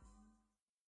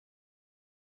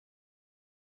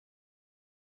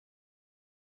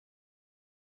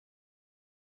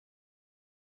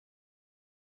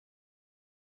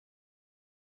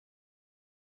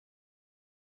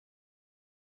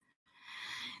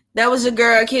 That was your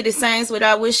girl, Kitty Saints, with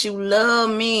I Wish You Love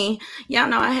Me. Y'all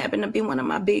know I happen to be one of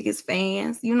my biggest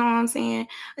fans. You know what I'm saying?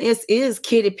 This is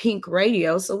Kitty Pink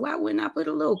Radio, so why wouldn't I put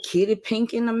a little Kitty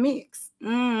Pink in the mix?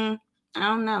 I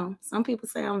don't know. Some people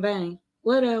say I'm vain.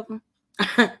 Whatever.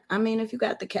 I mean, if you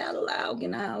got the catalog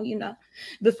and all, you know.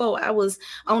 Before I was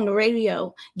on the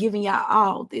radio giving y'all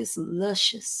all this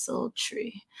luscious,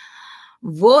 sultry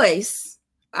voice,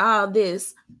 all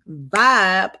this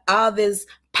vibe, all this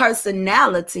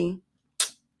personality,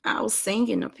 I was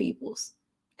singing to people's.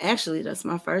 Actually, that's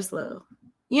my first love.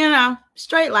 You know,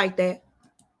 straight like that.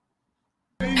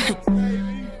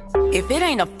 If it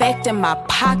ain't affecting my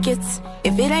pockets,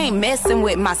 if it ain't messing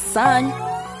with my son,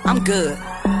 I'm good.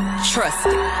 Trust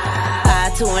it.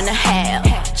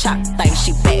 5'2.5", chop think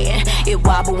she bad. It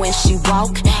wobble when she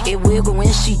walk, it wiggle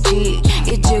when she jig,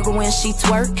 it jiggle when she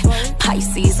twerk.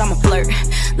 Pisces, I'm a flirt.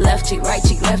 Left cheek, right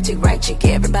cheek,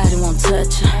 everybody want to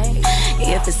touch her.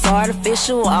 If it's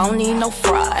artificial, I don't need no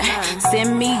fraud.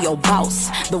 Send me your boss,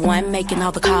 the one making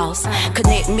all the calls.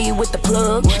 Connect me with the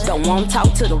plug, don't want to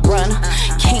talk to the runner.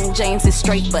 King James is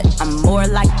straight, but I'm more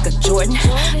like a Jordan.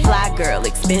 Fly girl,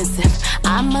 expensive,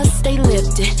 I must stay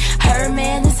lifted. Her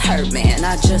man is her man,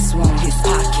 I just want his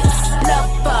pockets.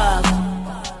 Love bug,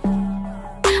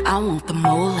 I want the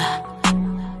moolah.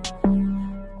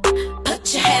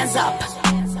 Put your hands up,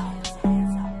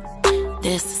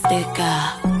 this is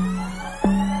sticker.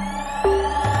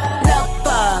 Love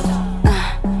bug,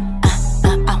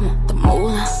 I want the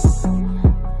moolah.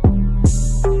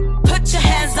 Put your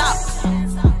hands up,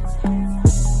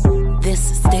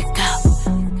 this is sticker.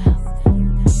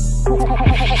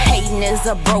 Hating is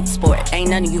a broke sport, ain't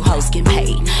none of you hoes getting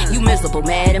paid. You miserable,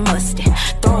 mad and musty,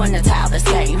 throwing the towel, that's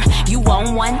game. You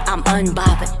want one, I'm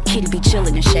unbothered. Kitty be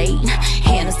chillin' in shade,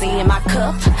 Hennessy in my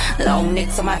cup, long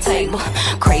necks on my table.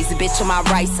 Crazy bitch on my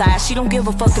right side, she don't give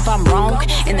a fuck if I'm wrong.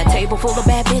 In the table full of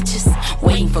bad bitches,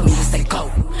 waiting for me to say go.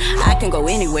 I can go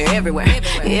anywhere, everywhere.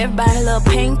 Everybody love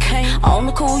pink, on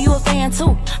the cool, you a fan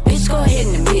too. Bitch, go ahead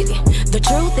and admit it. The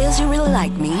truth is you really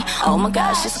like me. Oh my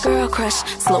gosh, it's a girl crush.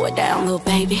 Slow it down, little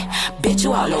baby. Bitch,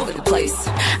 you all over the place.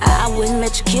 I wouldn't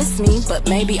let you kiss me, but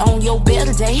maybe on your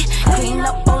better day, clean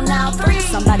up on aisle 3.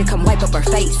 Somebody come wipe up her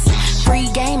face. Free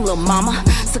game, little mama.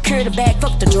 Secure the bag,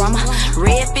 fuck the drama.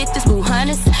 Red 50s, blue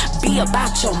hundreds, be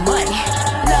about your money.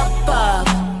 Love bug,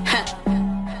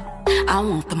 I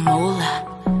want the moolah.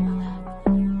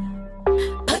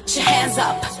 Put your hands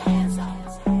up,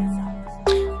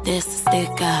 this is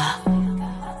sticker.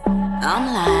 I'm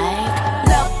like,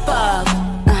 love bug,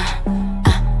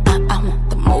 I want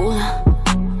the moolah.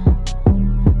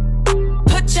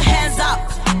 Put your hands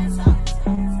up,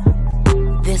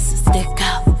 this is sticker.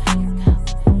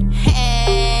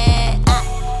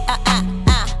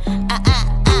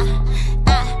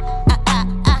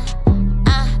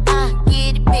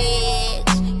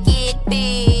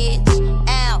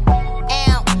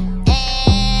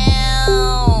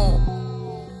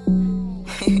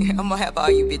 I'm gonna have all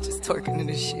you bitches twerking in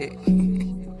this shit.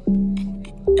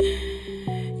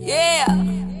 Yeah,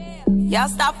 y'all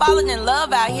stop falling in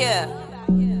love out here.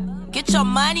 Get your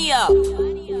money up.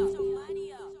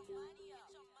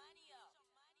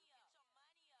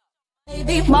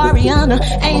 Baby Mariana,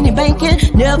 ain't it banking?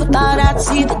 Never thought I'd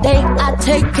see the day I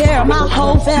take care of my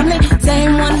whole family.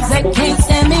 Same ones that can't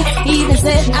stand me, even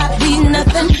said I'd be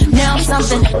nothing. Now I'm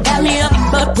something, got me up,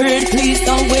 but pretty please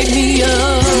don't wake me up.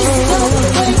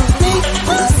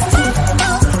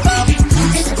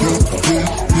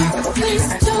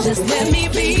 Just let me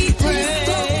be free.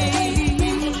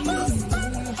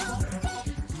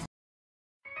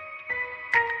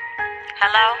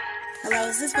 Hello? Hello,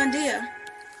 is this Vandia?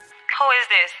 Who is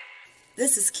this?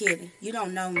 This is Kitty. You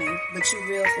don't know me, but you're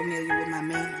real familiar with my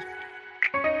man.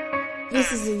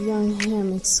 This is a Young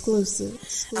Ham exclusive.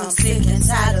 I'm sick and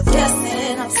tired of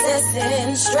guessing,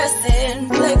 obsessing, stressing,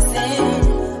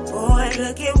 flexing. Boy,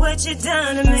 look at what you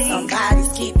done to me. Somebody's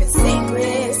keeping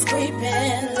secrets,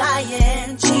 creeping,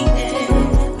 lying,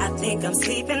 cheating. I think I'm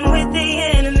sleeping with the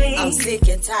enemy. I'm sick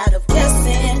and tired of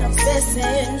guessing,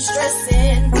 obsessing,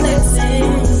 stressing,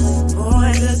 flexing.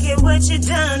 Boy, look at what you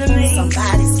done to me.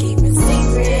 Somebody's keeping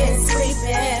secrets,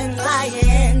 creeping,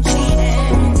 lying,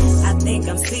 cheating. I think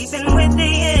I'm sleeping with the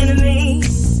enemy.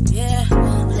 Yeah,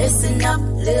 listen up,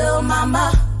 little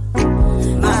mama.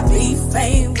 My beef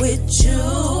ain't with you.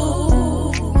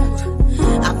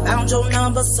 I found your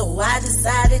number, so I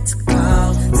decided to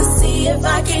call to see if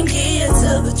I can get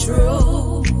to the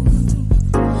truth.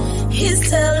 He's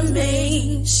telling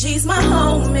me she's my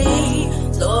homie.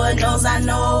 Lord knows I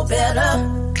know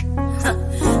better.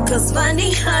 Cause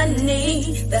money,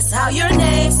 honey, that's how your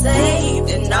name's saved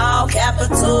in all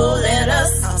capital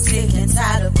letters. I'm sick and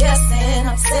tired of guessing,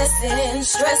 obsessing,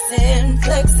 stressing,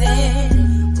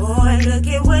 flexing. Boy, look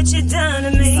at what you done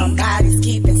to me. Somebody's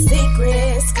keeping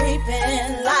secrets,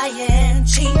 creeping, lying,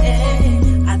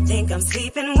 cheating. I think I'm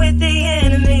sleeping with the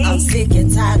enemy. I'm sick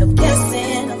and tired of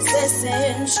guessing,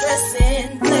 obsessing,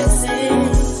 stressing,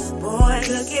 flexing. Boy,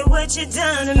 look at what you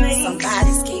done to me.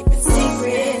 Somebody's keeping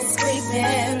secrets,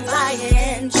 creeping,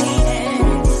 lying, cheating.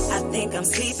 I think I'm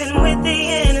sleeping with the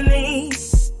enemy.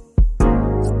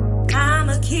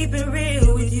 I'ma keep it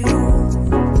real with you.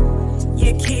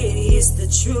 Your kitty is the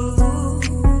truth.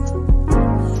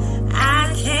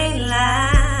 I can't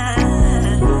lie.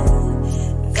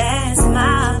 That's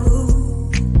my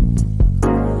boo.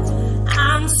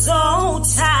 I'm so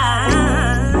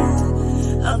tired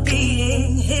of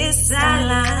being his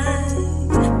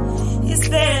sideline. He's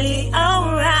barely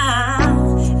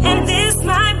around, and this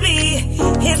might be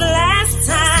his last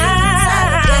time.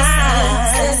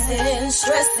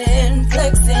 Stressing,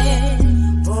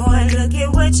 flexing. Boy, look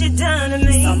at what you done to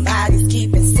me. Somebody's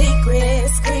keeping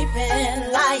secrets,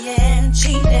 creeping, lying,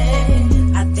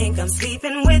 cheating. I think I'm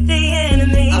sleeping with the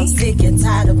enemy. I'm sick and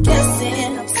tired of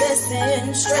guessing,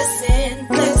 obsessing, stressing,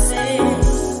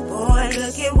 flexing. Boy,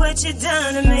 look at what you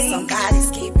done to me.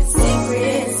 Somebody's keeping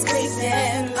secrets,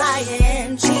 creeping,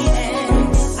 lying,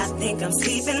 cheating. I think I'm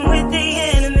sleeping with the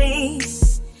enemy.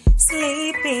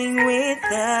 Sleeping with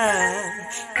the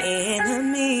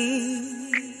enemy.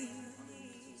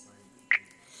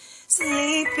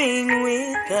 Sleeping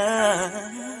with the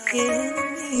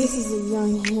enemy. This is a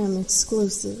Young Ham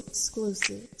exclusive.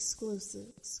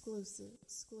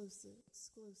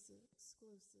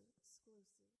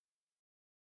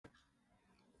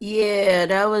 Yeah,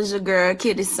 that was your girl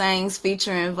Kitty Sings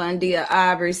featuring Vondia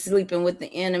Aubrey, Sleeping with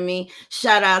the Enemy.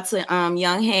 Shout out to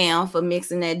Young Ham for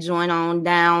mixing that joint on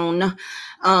down.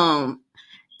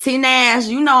 T Nash,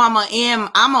 you know I'm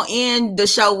gonna end the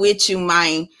show with you,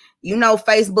 man. You know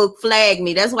Facebook flagged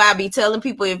me. That's why I be telling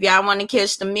people, if y'all want to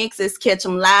catch the mixes, catch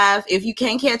them live. If you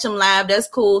can't catch them live, that's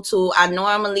cool too. I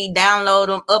normally download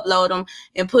them, upload them,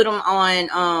 and put them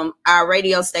on our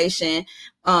radio station,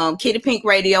 Kitty Pink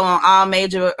Radio, on all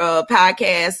major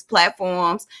podcast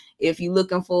platforms. If you're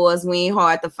looking for us, we ain't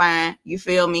hard to find. You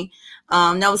feel me?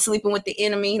 No Sleeping with the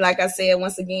Enemy, like I said,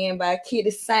 once again, by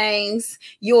Kitty Sings,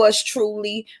 yours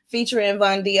truly, featuring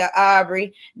Vondia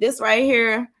Aubrey. This right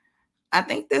here, I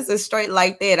think this is Straight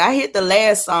Like That. I hit the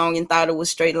last song and thought it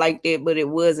was Straight Like That, but it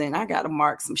wasn't. I got to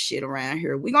mark some shit around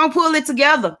here. We're going to pull it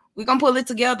together.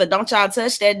 Don't y'all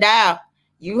touch that dial.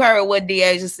 You heard what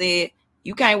Deasia said.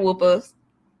 You can't whoop us.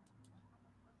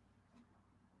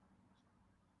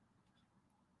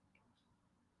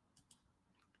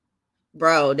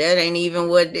 Bro, that ain't even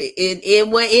what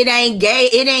it ain't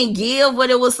gave. It ain't give what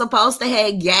it was supposed to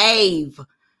have gave.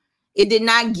 It did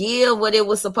not give what it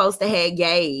was supposed to have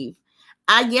gave.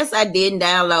 I guess I didn't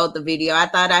download the video. I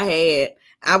thought I had.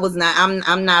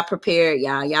 I'm not prepared,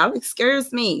 y'all. Y'all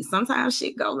excuse me. Sometimes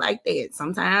shit go like that.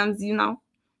 Sometimes, you know,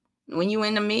 when you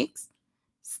in the mix,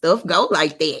 stuff go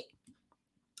like that.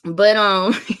 But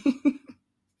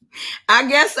I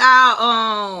guess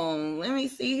I'll let me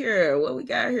see here what we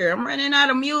got here. I'm running out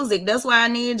of music. That's why I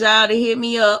need y'all to hit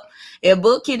me up at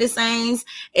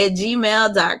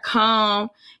bookkittysings@gmail.com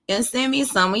and send me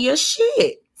some of your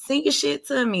shit. Send your shit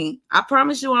to me. I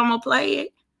promise you I'm gonna play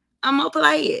it.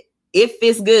 If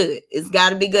it's good, it's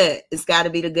gotta be good. It's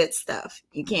gotta be the good stuff.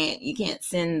 You can't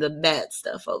send the bad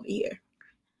stuff over here.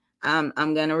 I'm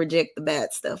gonna reject the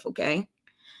bad stuff, okay?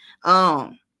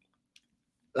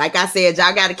 Like I said,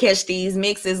 y'all got to catch these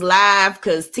mixes live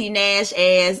because T Nash,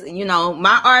 as you know,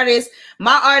 my artists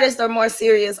are more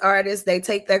serious artists. They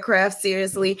take their craft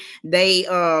seriously. They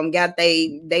got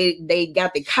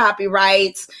the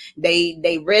copyrights.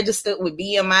 They registered with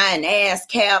BMI and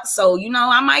ASCAP. So, you know,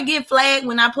 I might get flagged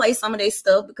when I play some of this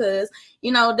stuff because,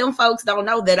 you know, them folks don't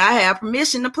know that I have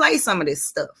permission to play some of this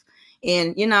stuff.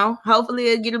 And, you know, hopefully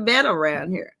it'll get better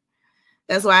around here.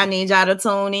 That's why I need y'all to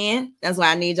tune in. That's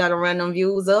why I need y'all to run them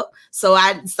views up. So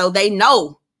they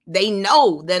know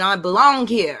that I belong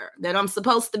here, that I'm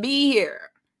supposed to be here.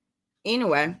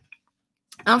 Anyway,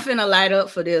 I'm finna light up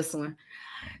for this one.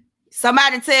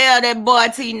 Somebody tell that boy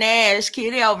T Nash,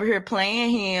 Kitty over here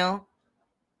playing him.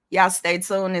 Y'all stay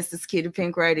tuned. This is Kitty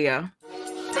Pink Radio.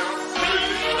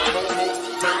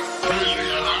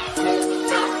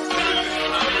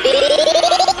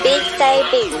 Big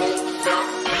baby.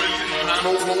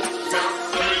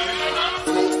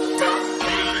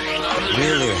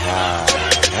 Really high.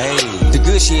 Hey, the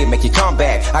good shit make you come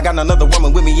back. I got another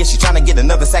woman with me, and she tryna get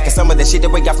another sack of some of that shit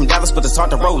that we got from Dallas, but it's hard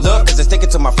to roll up, cause it's sticking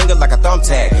to my finger like a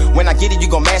thumbtack. When I get it, you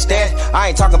gon' match that. I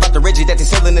ain't talking about the Reggie that they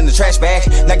selling in the trash bag.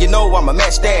 Now you know I'ma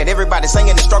match that. Everybody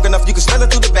singing it strong enough, you can smell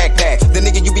it through the backpack. The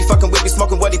nigga you be fucking with be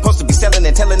smoking what he supposed to be selling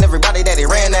and telling everybody that he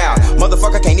ran out.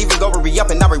 Motherfucker can't even go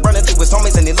re-up, and now we running through his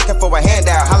homies and they looking for a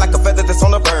handout. High like a feather that's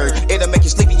on a bird. It'll make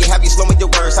you sleepy, you have you slowing your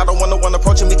words. I don't want no one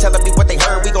approaching me telling me what they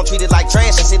heard. We gon' treat it like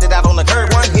trash and sit it out on the curb.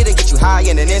 One hit to get you high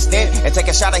in an instant, and take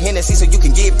a shot of Hennessy so you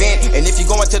can get bent. And if you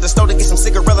going to the store to get some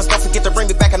cigarillas, don't forget to bring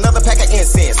me back another pack of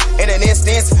incense. In an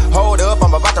instance, hold up,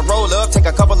 I'm about to roll up, take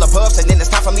a couple of puffs, and then it's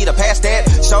time for me to pass that.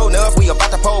 Show enough, we about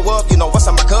to pull up, you know what's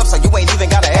in my cup, so you ain't even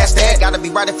gotta ask that. Gotta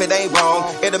be right if it ain't wrong.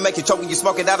 It'll make you choke when you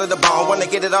smoke it out of the bone. Wanna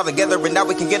get it all together and now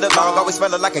we can get along. Always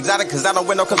smelling like exotic cause I don't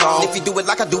wear no cologne. If you do it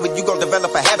like I do it, you gon'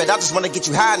 develop a habit. I just wanna get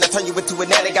you high and I turn you into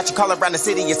an addict. Got you calling around the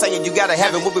city and saying you gotta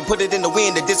have it. When we put it in the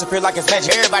wind, it disappear like it's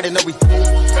magic. Everybody know we every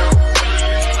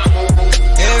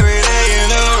day you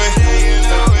know it.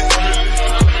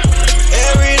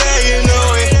 Every day you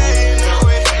know it.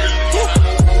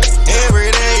 Every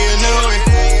day you know it.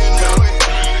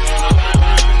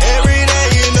 Every day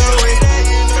you know it.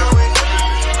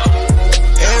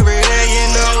 Every day you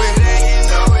know it.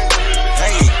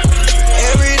 Hey,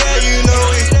 every day you know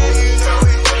it.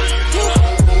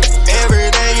 Every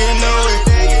day you know it.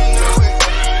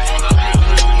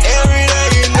 Every day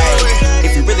you know it.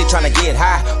 If you really tryna get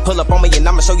high, pull up on me and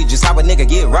I'ma show you just how a nigga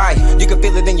get right. You can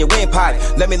feel it in your windpipe.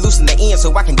 Let me loosen the end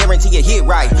so I can guarantee you hit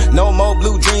right. No more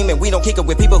blue dream and we don't kick it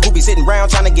with people who be sitting around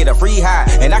trying to get a free high.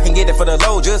 And I can get it for the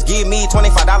low. Just give me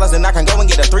 $25 and I can go and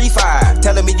get a 3-5.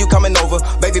 Telling me you coming over.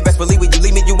 Baby, best believe when you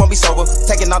leave me, you won't be sober.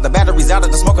 Taking all the batteries out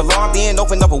of the smoke alarm. Then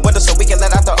open up a window so we can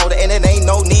let out the odor. And it ain't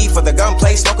no need for the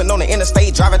gunplay. Smoking on the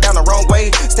interstate, driving down the wrong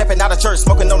way. Stepping out of church,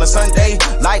 smoking on a Sunday.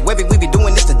 Like Webby, we be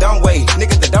doing this the dumb way.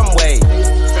 Niggas the dumb way.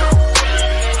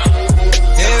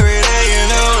 Every day you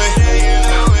know it.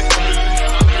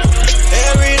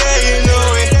 Every day you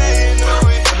know it.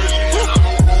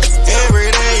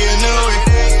 Every day you know it.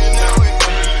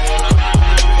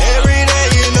 Every day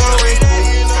you know it.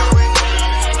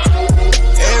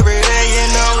 Every day you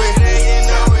know it.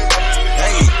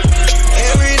 Hey,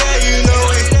 every day you know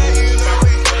it.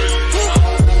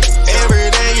 Every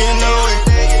day you know it.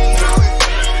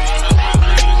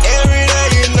 Every day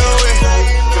you know it.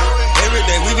 Every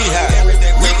day we be high.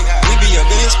 We be up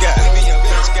in the sky.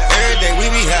 Every day we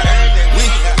be high. We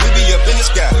be up in the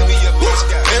sky.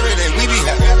 Every day we be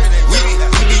high. We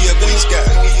be up in the sky.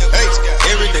 Hey,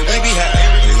 every day we be high.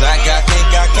 Like I think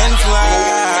I can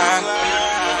fly.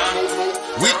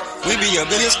 We be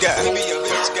up in the sky.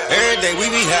 Every day we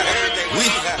be high. We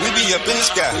be up in the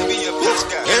sky.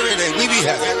 Every day we be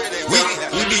high.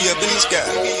 We be up in the sky.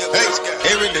 Hey,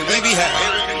 every day we be high.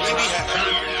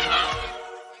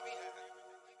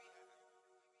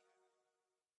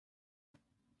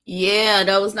 Yeah,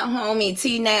 that was the homie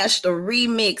T Nash, the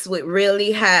remix with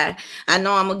Really High. I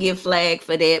know I'm gonna get flagged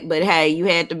for that, but hey, you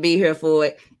had to be here for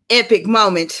it. Epic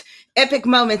moment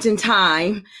in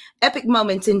time. Epic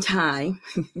moment in time.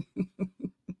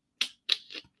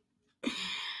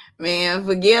 Man,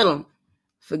 forget them.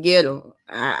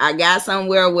 I got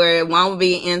somewhere where it won't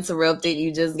be interrupted.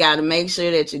 You just got to make sure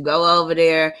that you go over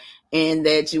there and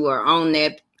that you are on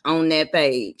that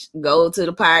page. Go to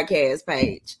the podcast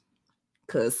page.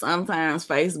 Because sometimes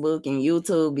Facebook and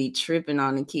YouTube be tripping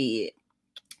on the kid.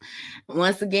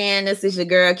 Once again, this is your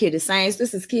girl, Kitty Saints.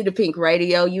 This is Kitty Pink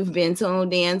Radio. You've been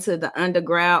tuned in to the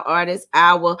Underground Artist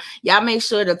Hour. Y'all make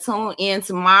sure to tune in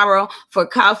tomorrow for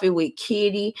Coffee with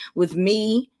Kitty with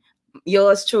me,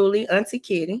 yours truly, Auntie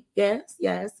Kitty. Yes.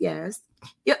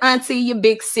 Your auntie, your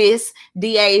big sis,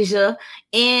 Deasia,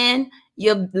 and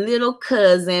your little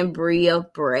cousin, Bria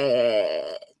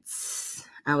Brad.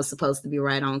 I was supposed to be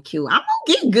right on cue. I'm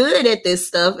gonna get good at this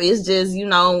stuff. It's just, you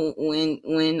know, when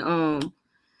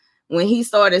he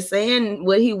started saying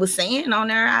what he was saying on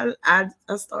there, I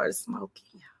started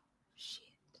smoking. Shit.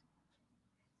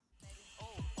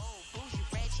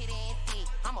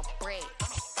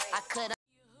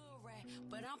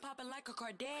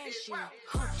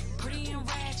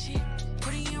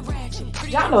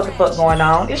 Y'all know what the fuck going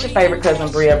on. It's your favorite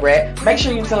cousin, Bria Brett. Make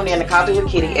sure you tune in to Coffee with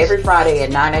Kitty every Friday at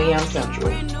 9 a.m.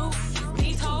 Central.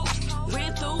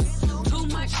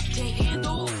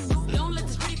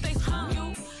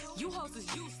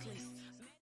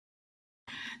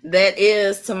 That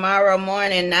is tomorrow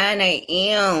morning, 9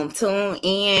 a.m. Tune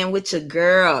in with your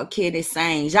girl, Kitty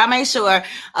Sings. Y'all make sure.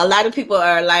 A lot of people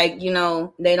are like, you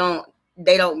know, they don't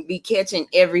be catching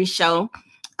every show.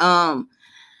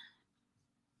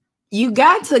 You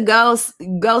got to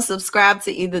go subscribe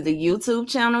to either the YouTube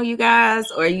channel, you guys,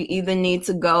 or you either need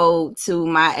to go to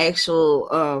my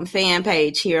actual fan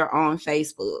page here on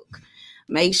Facebook.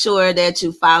 Make sure that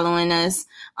you're following us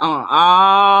on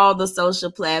all the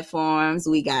social platforms.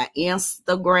 We got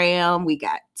Instagram, we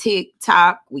got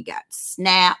TikTok, we got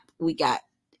Snap, we got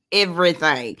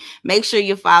everything. Make sure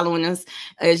you're following us.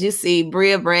 As you see,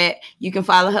 Bria Brat, you can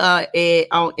follow her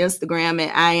on Instagram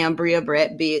at I am Bria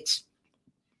Brat bitch.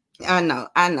 I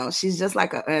know. She's just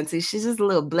like an auntie. She's just a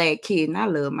little black kid, and I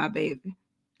love my baby.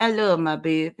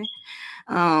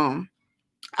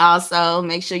 Also,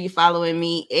 make sure you're following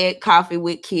me at Coffee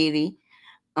with Kitty.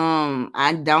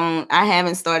 I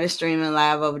haven't started streaming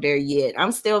live over there yet.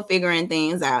 I'm still figuring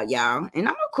things out, y'all. And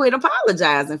I'm gonna quit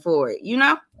apologizing for it, you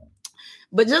know?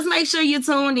 But just make sure you're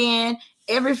tuned in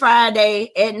every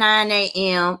Friday at 9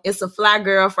 a.m. It's a Fly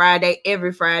Girl Friday.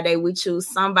 Every Friday, we choose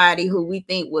somebody who we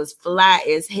think was fly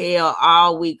as hell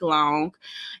all week long.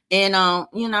 And,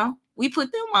 you know, we put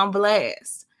them on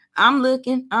blast. I'm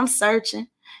looking, I'm searching.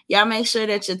 Y'all make sure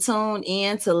that you're tuned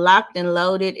in to Locked and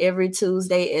Loaded every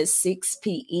Tuesday at 6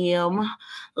 p.m.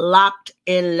 Locked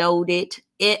and Loaded.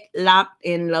 Locked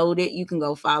and Loaded. You can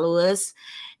go follow us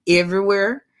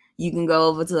everywhere. You can go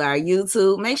over to our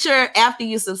YouTube. Make sure after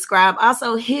you subscribe,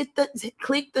 also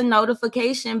click the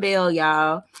notification bell,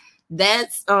 y'all.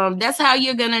 That's how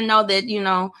you're gonna know that, you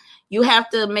know, you have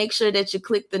to make sure that you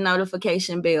click the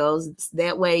notification bells.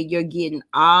 That way you're getting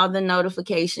all the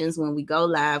notifications when we go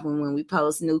live and when we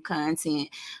post new content.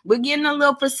 We're getting a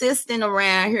little persistent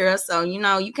around here. So, you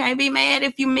know, you can't be mad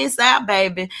if you miss out,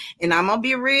 baby. And I'm going to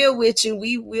be real with you.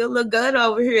 We'll look good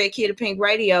over here at Kitty Pink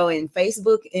Radio, and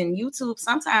Facebook and YouTube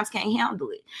sometimes can't handle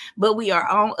it. But we are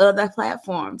on other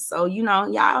platforms. So, you know,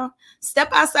 y'all step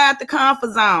outside the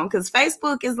comfort zone, because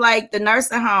Facebook is like the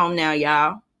nursing home now,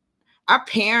 y'all. Our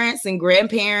parents and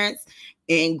grandparents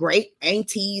and great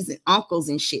aunties and uncles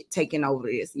and shit taking over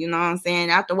this. You know what I'm saying?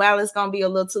 After a while, it's going to be a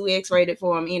little too X-rated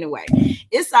for them anyway.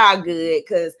 It's all good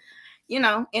because, you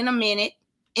know, in a minute,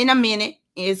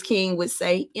 as King would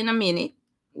say, in a minute,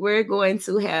 we're going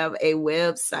to have a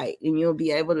website and you'll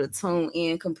be able to tune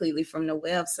in completely from the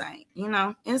website. You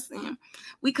know,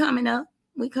 we coming up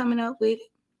with it.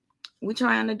 We're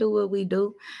trying to do what we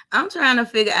do. I'm trying to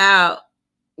figure out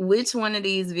which one of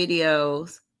these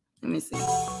videos. Let me see.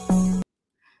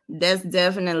 That's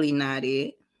definitely not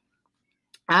it.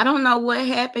 I don't know what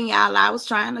happened, y'all. I was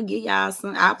trying to give y'all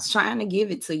some. I was trying to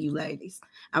give it to you, ladies.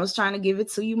 I was trying to give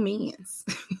it to you, men's.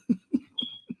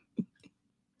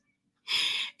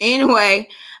 Anyway,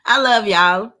 I love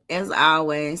y'all. As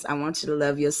always, I want you to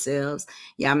love yourselves.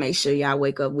 Y'all make sure y'all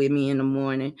wake up with me in the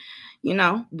morning. You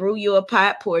know, brew you a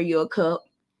pot, pour you a cup,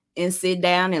 and sit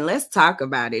down and let's talk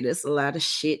about it. It's a lot of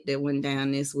shit that went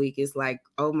down this week. It's like,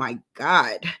 oh my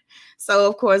God. So,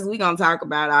 of course, we're going to talk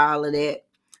about all of that.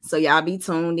 So, y'all be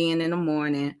tuned in the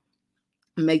morning.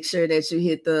 Make sure that you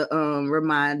hit the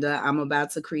reminder. I'm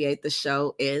about to create the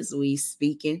show as we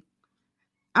speaking.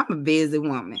 I'm a busy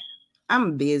woman.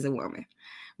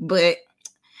 But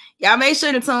y'all make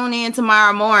sure to tune in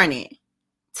tomorrow morning.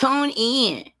 Tune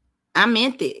in. I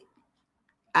meant it.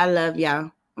 I love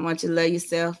y'all. I want you to love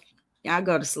yourself. Y'all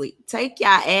go to sleep. Take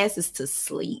y'all asses to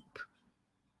sleep.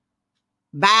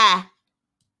 Bye.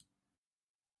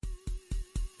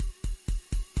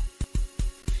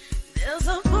 There's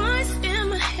a voice in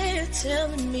my head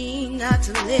telling me not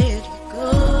to let it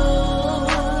go,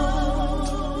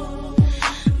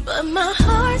 but my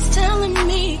heart's telling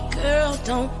me, girl,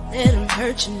 don't let him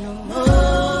hurt you no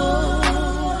more.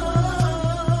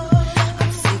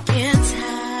 I'm sick and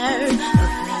tired of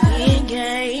playing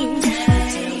games.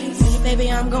 Baby,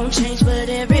 I'm gonna change, but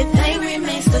everything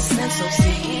remains the same. So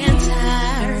sick and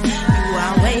tired, you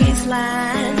always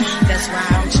lying. That's why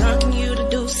I'm chunking you to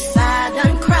do side.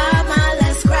 Done cry my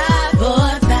last cry,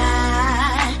 boy,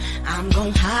 bye. I'm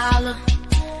gonna holler,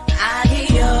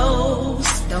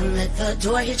 adios. Don't let the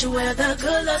door hit you where the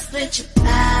good luck split your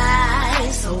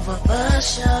thighs. Over for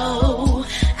show,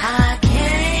 I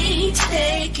can't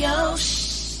take your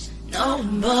no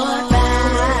more,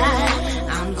 bye.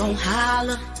 I'm gonna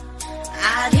holler,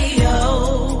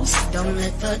 adios. Don't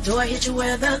let the door hit you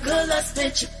where the good luck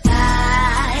split your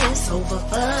thighs. Over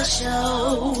for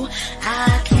show,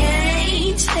 I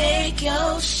can't take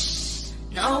your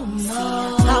no more. See,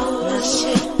 I thought the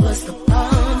shit was the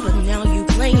bomb, but now you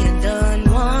playing done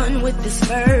one with this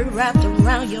bird wrapped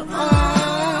around your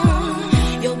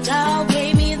arm. Your dog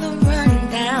gave me the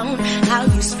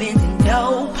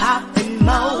mo, poppin'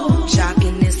 mo,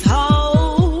 jocking this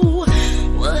hoe.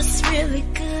 What's really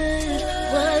good?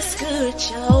 What's good,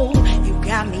 yo? You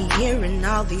got me hearing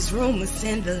all these rumors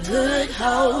in the hood,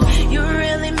 ho. You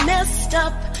really messed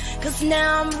up, cause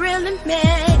now I'm really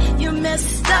mad. You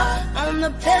messed up on the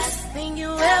best thing you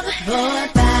ever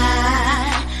had.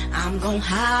 Bye, I'm gon'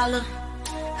 holler.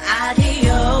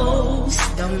 Adios.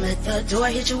 Don't let the door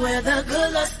hit you where the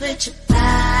good luck split your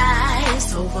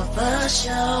thighs. Over for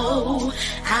show.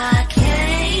 I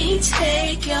can't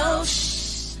take your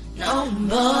no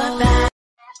more. Bye.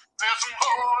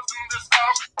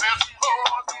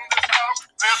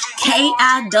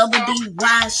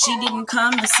 K-I-double-D-Y, she didn't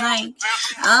come to sing.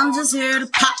 I'm just here to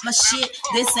pop my shit.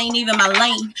 This ain't even my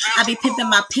lane. I be pimping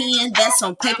my pen, that's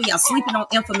on paper. Y'all sleeping on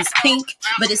Infamous Pink.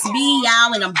 But it's me,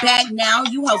 y'all, and I'm back now.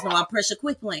 You hoes know I'm Pressure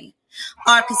Quick Lane.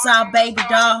 Arkansas baby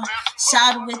doll,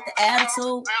 shot with the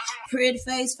attitude, pretty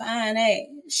face, fine ass.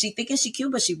 She thinking she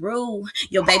cute, but she rude.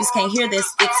 Your babies can't hear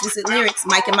this explicit lyrics.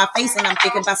 Mic in my face, and I'm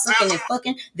thinking about sucking and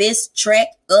fucking this track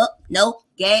up. No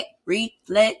gag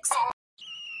reflex.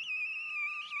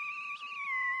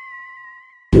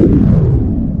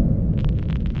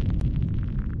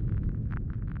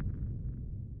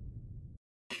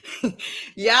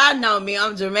 Y'all know me,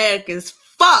 I'm dramatic as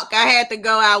fuck. I had to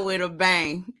go out with a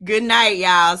bang. Good night,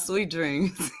 y'all. Sweet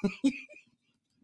dreams.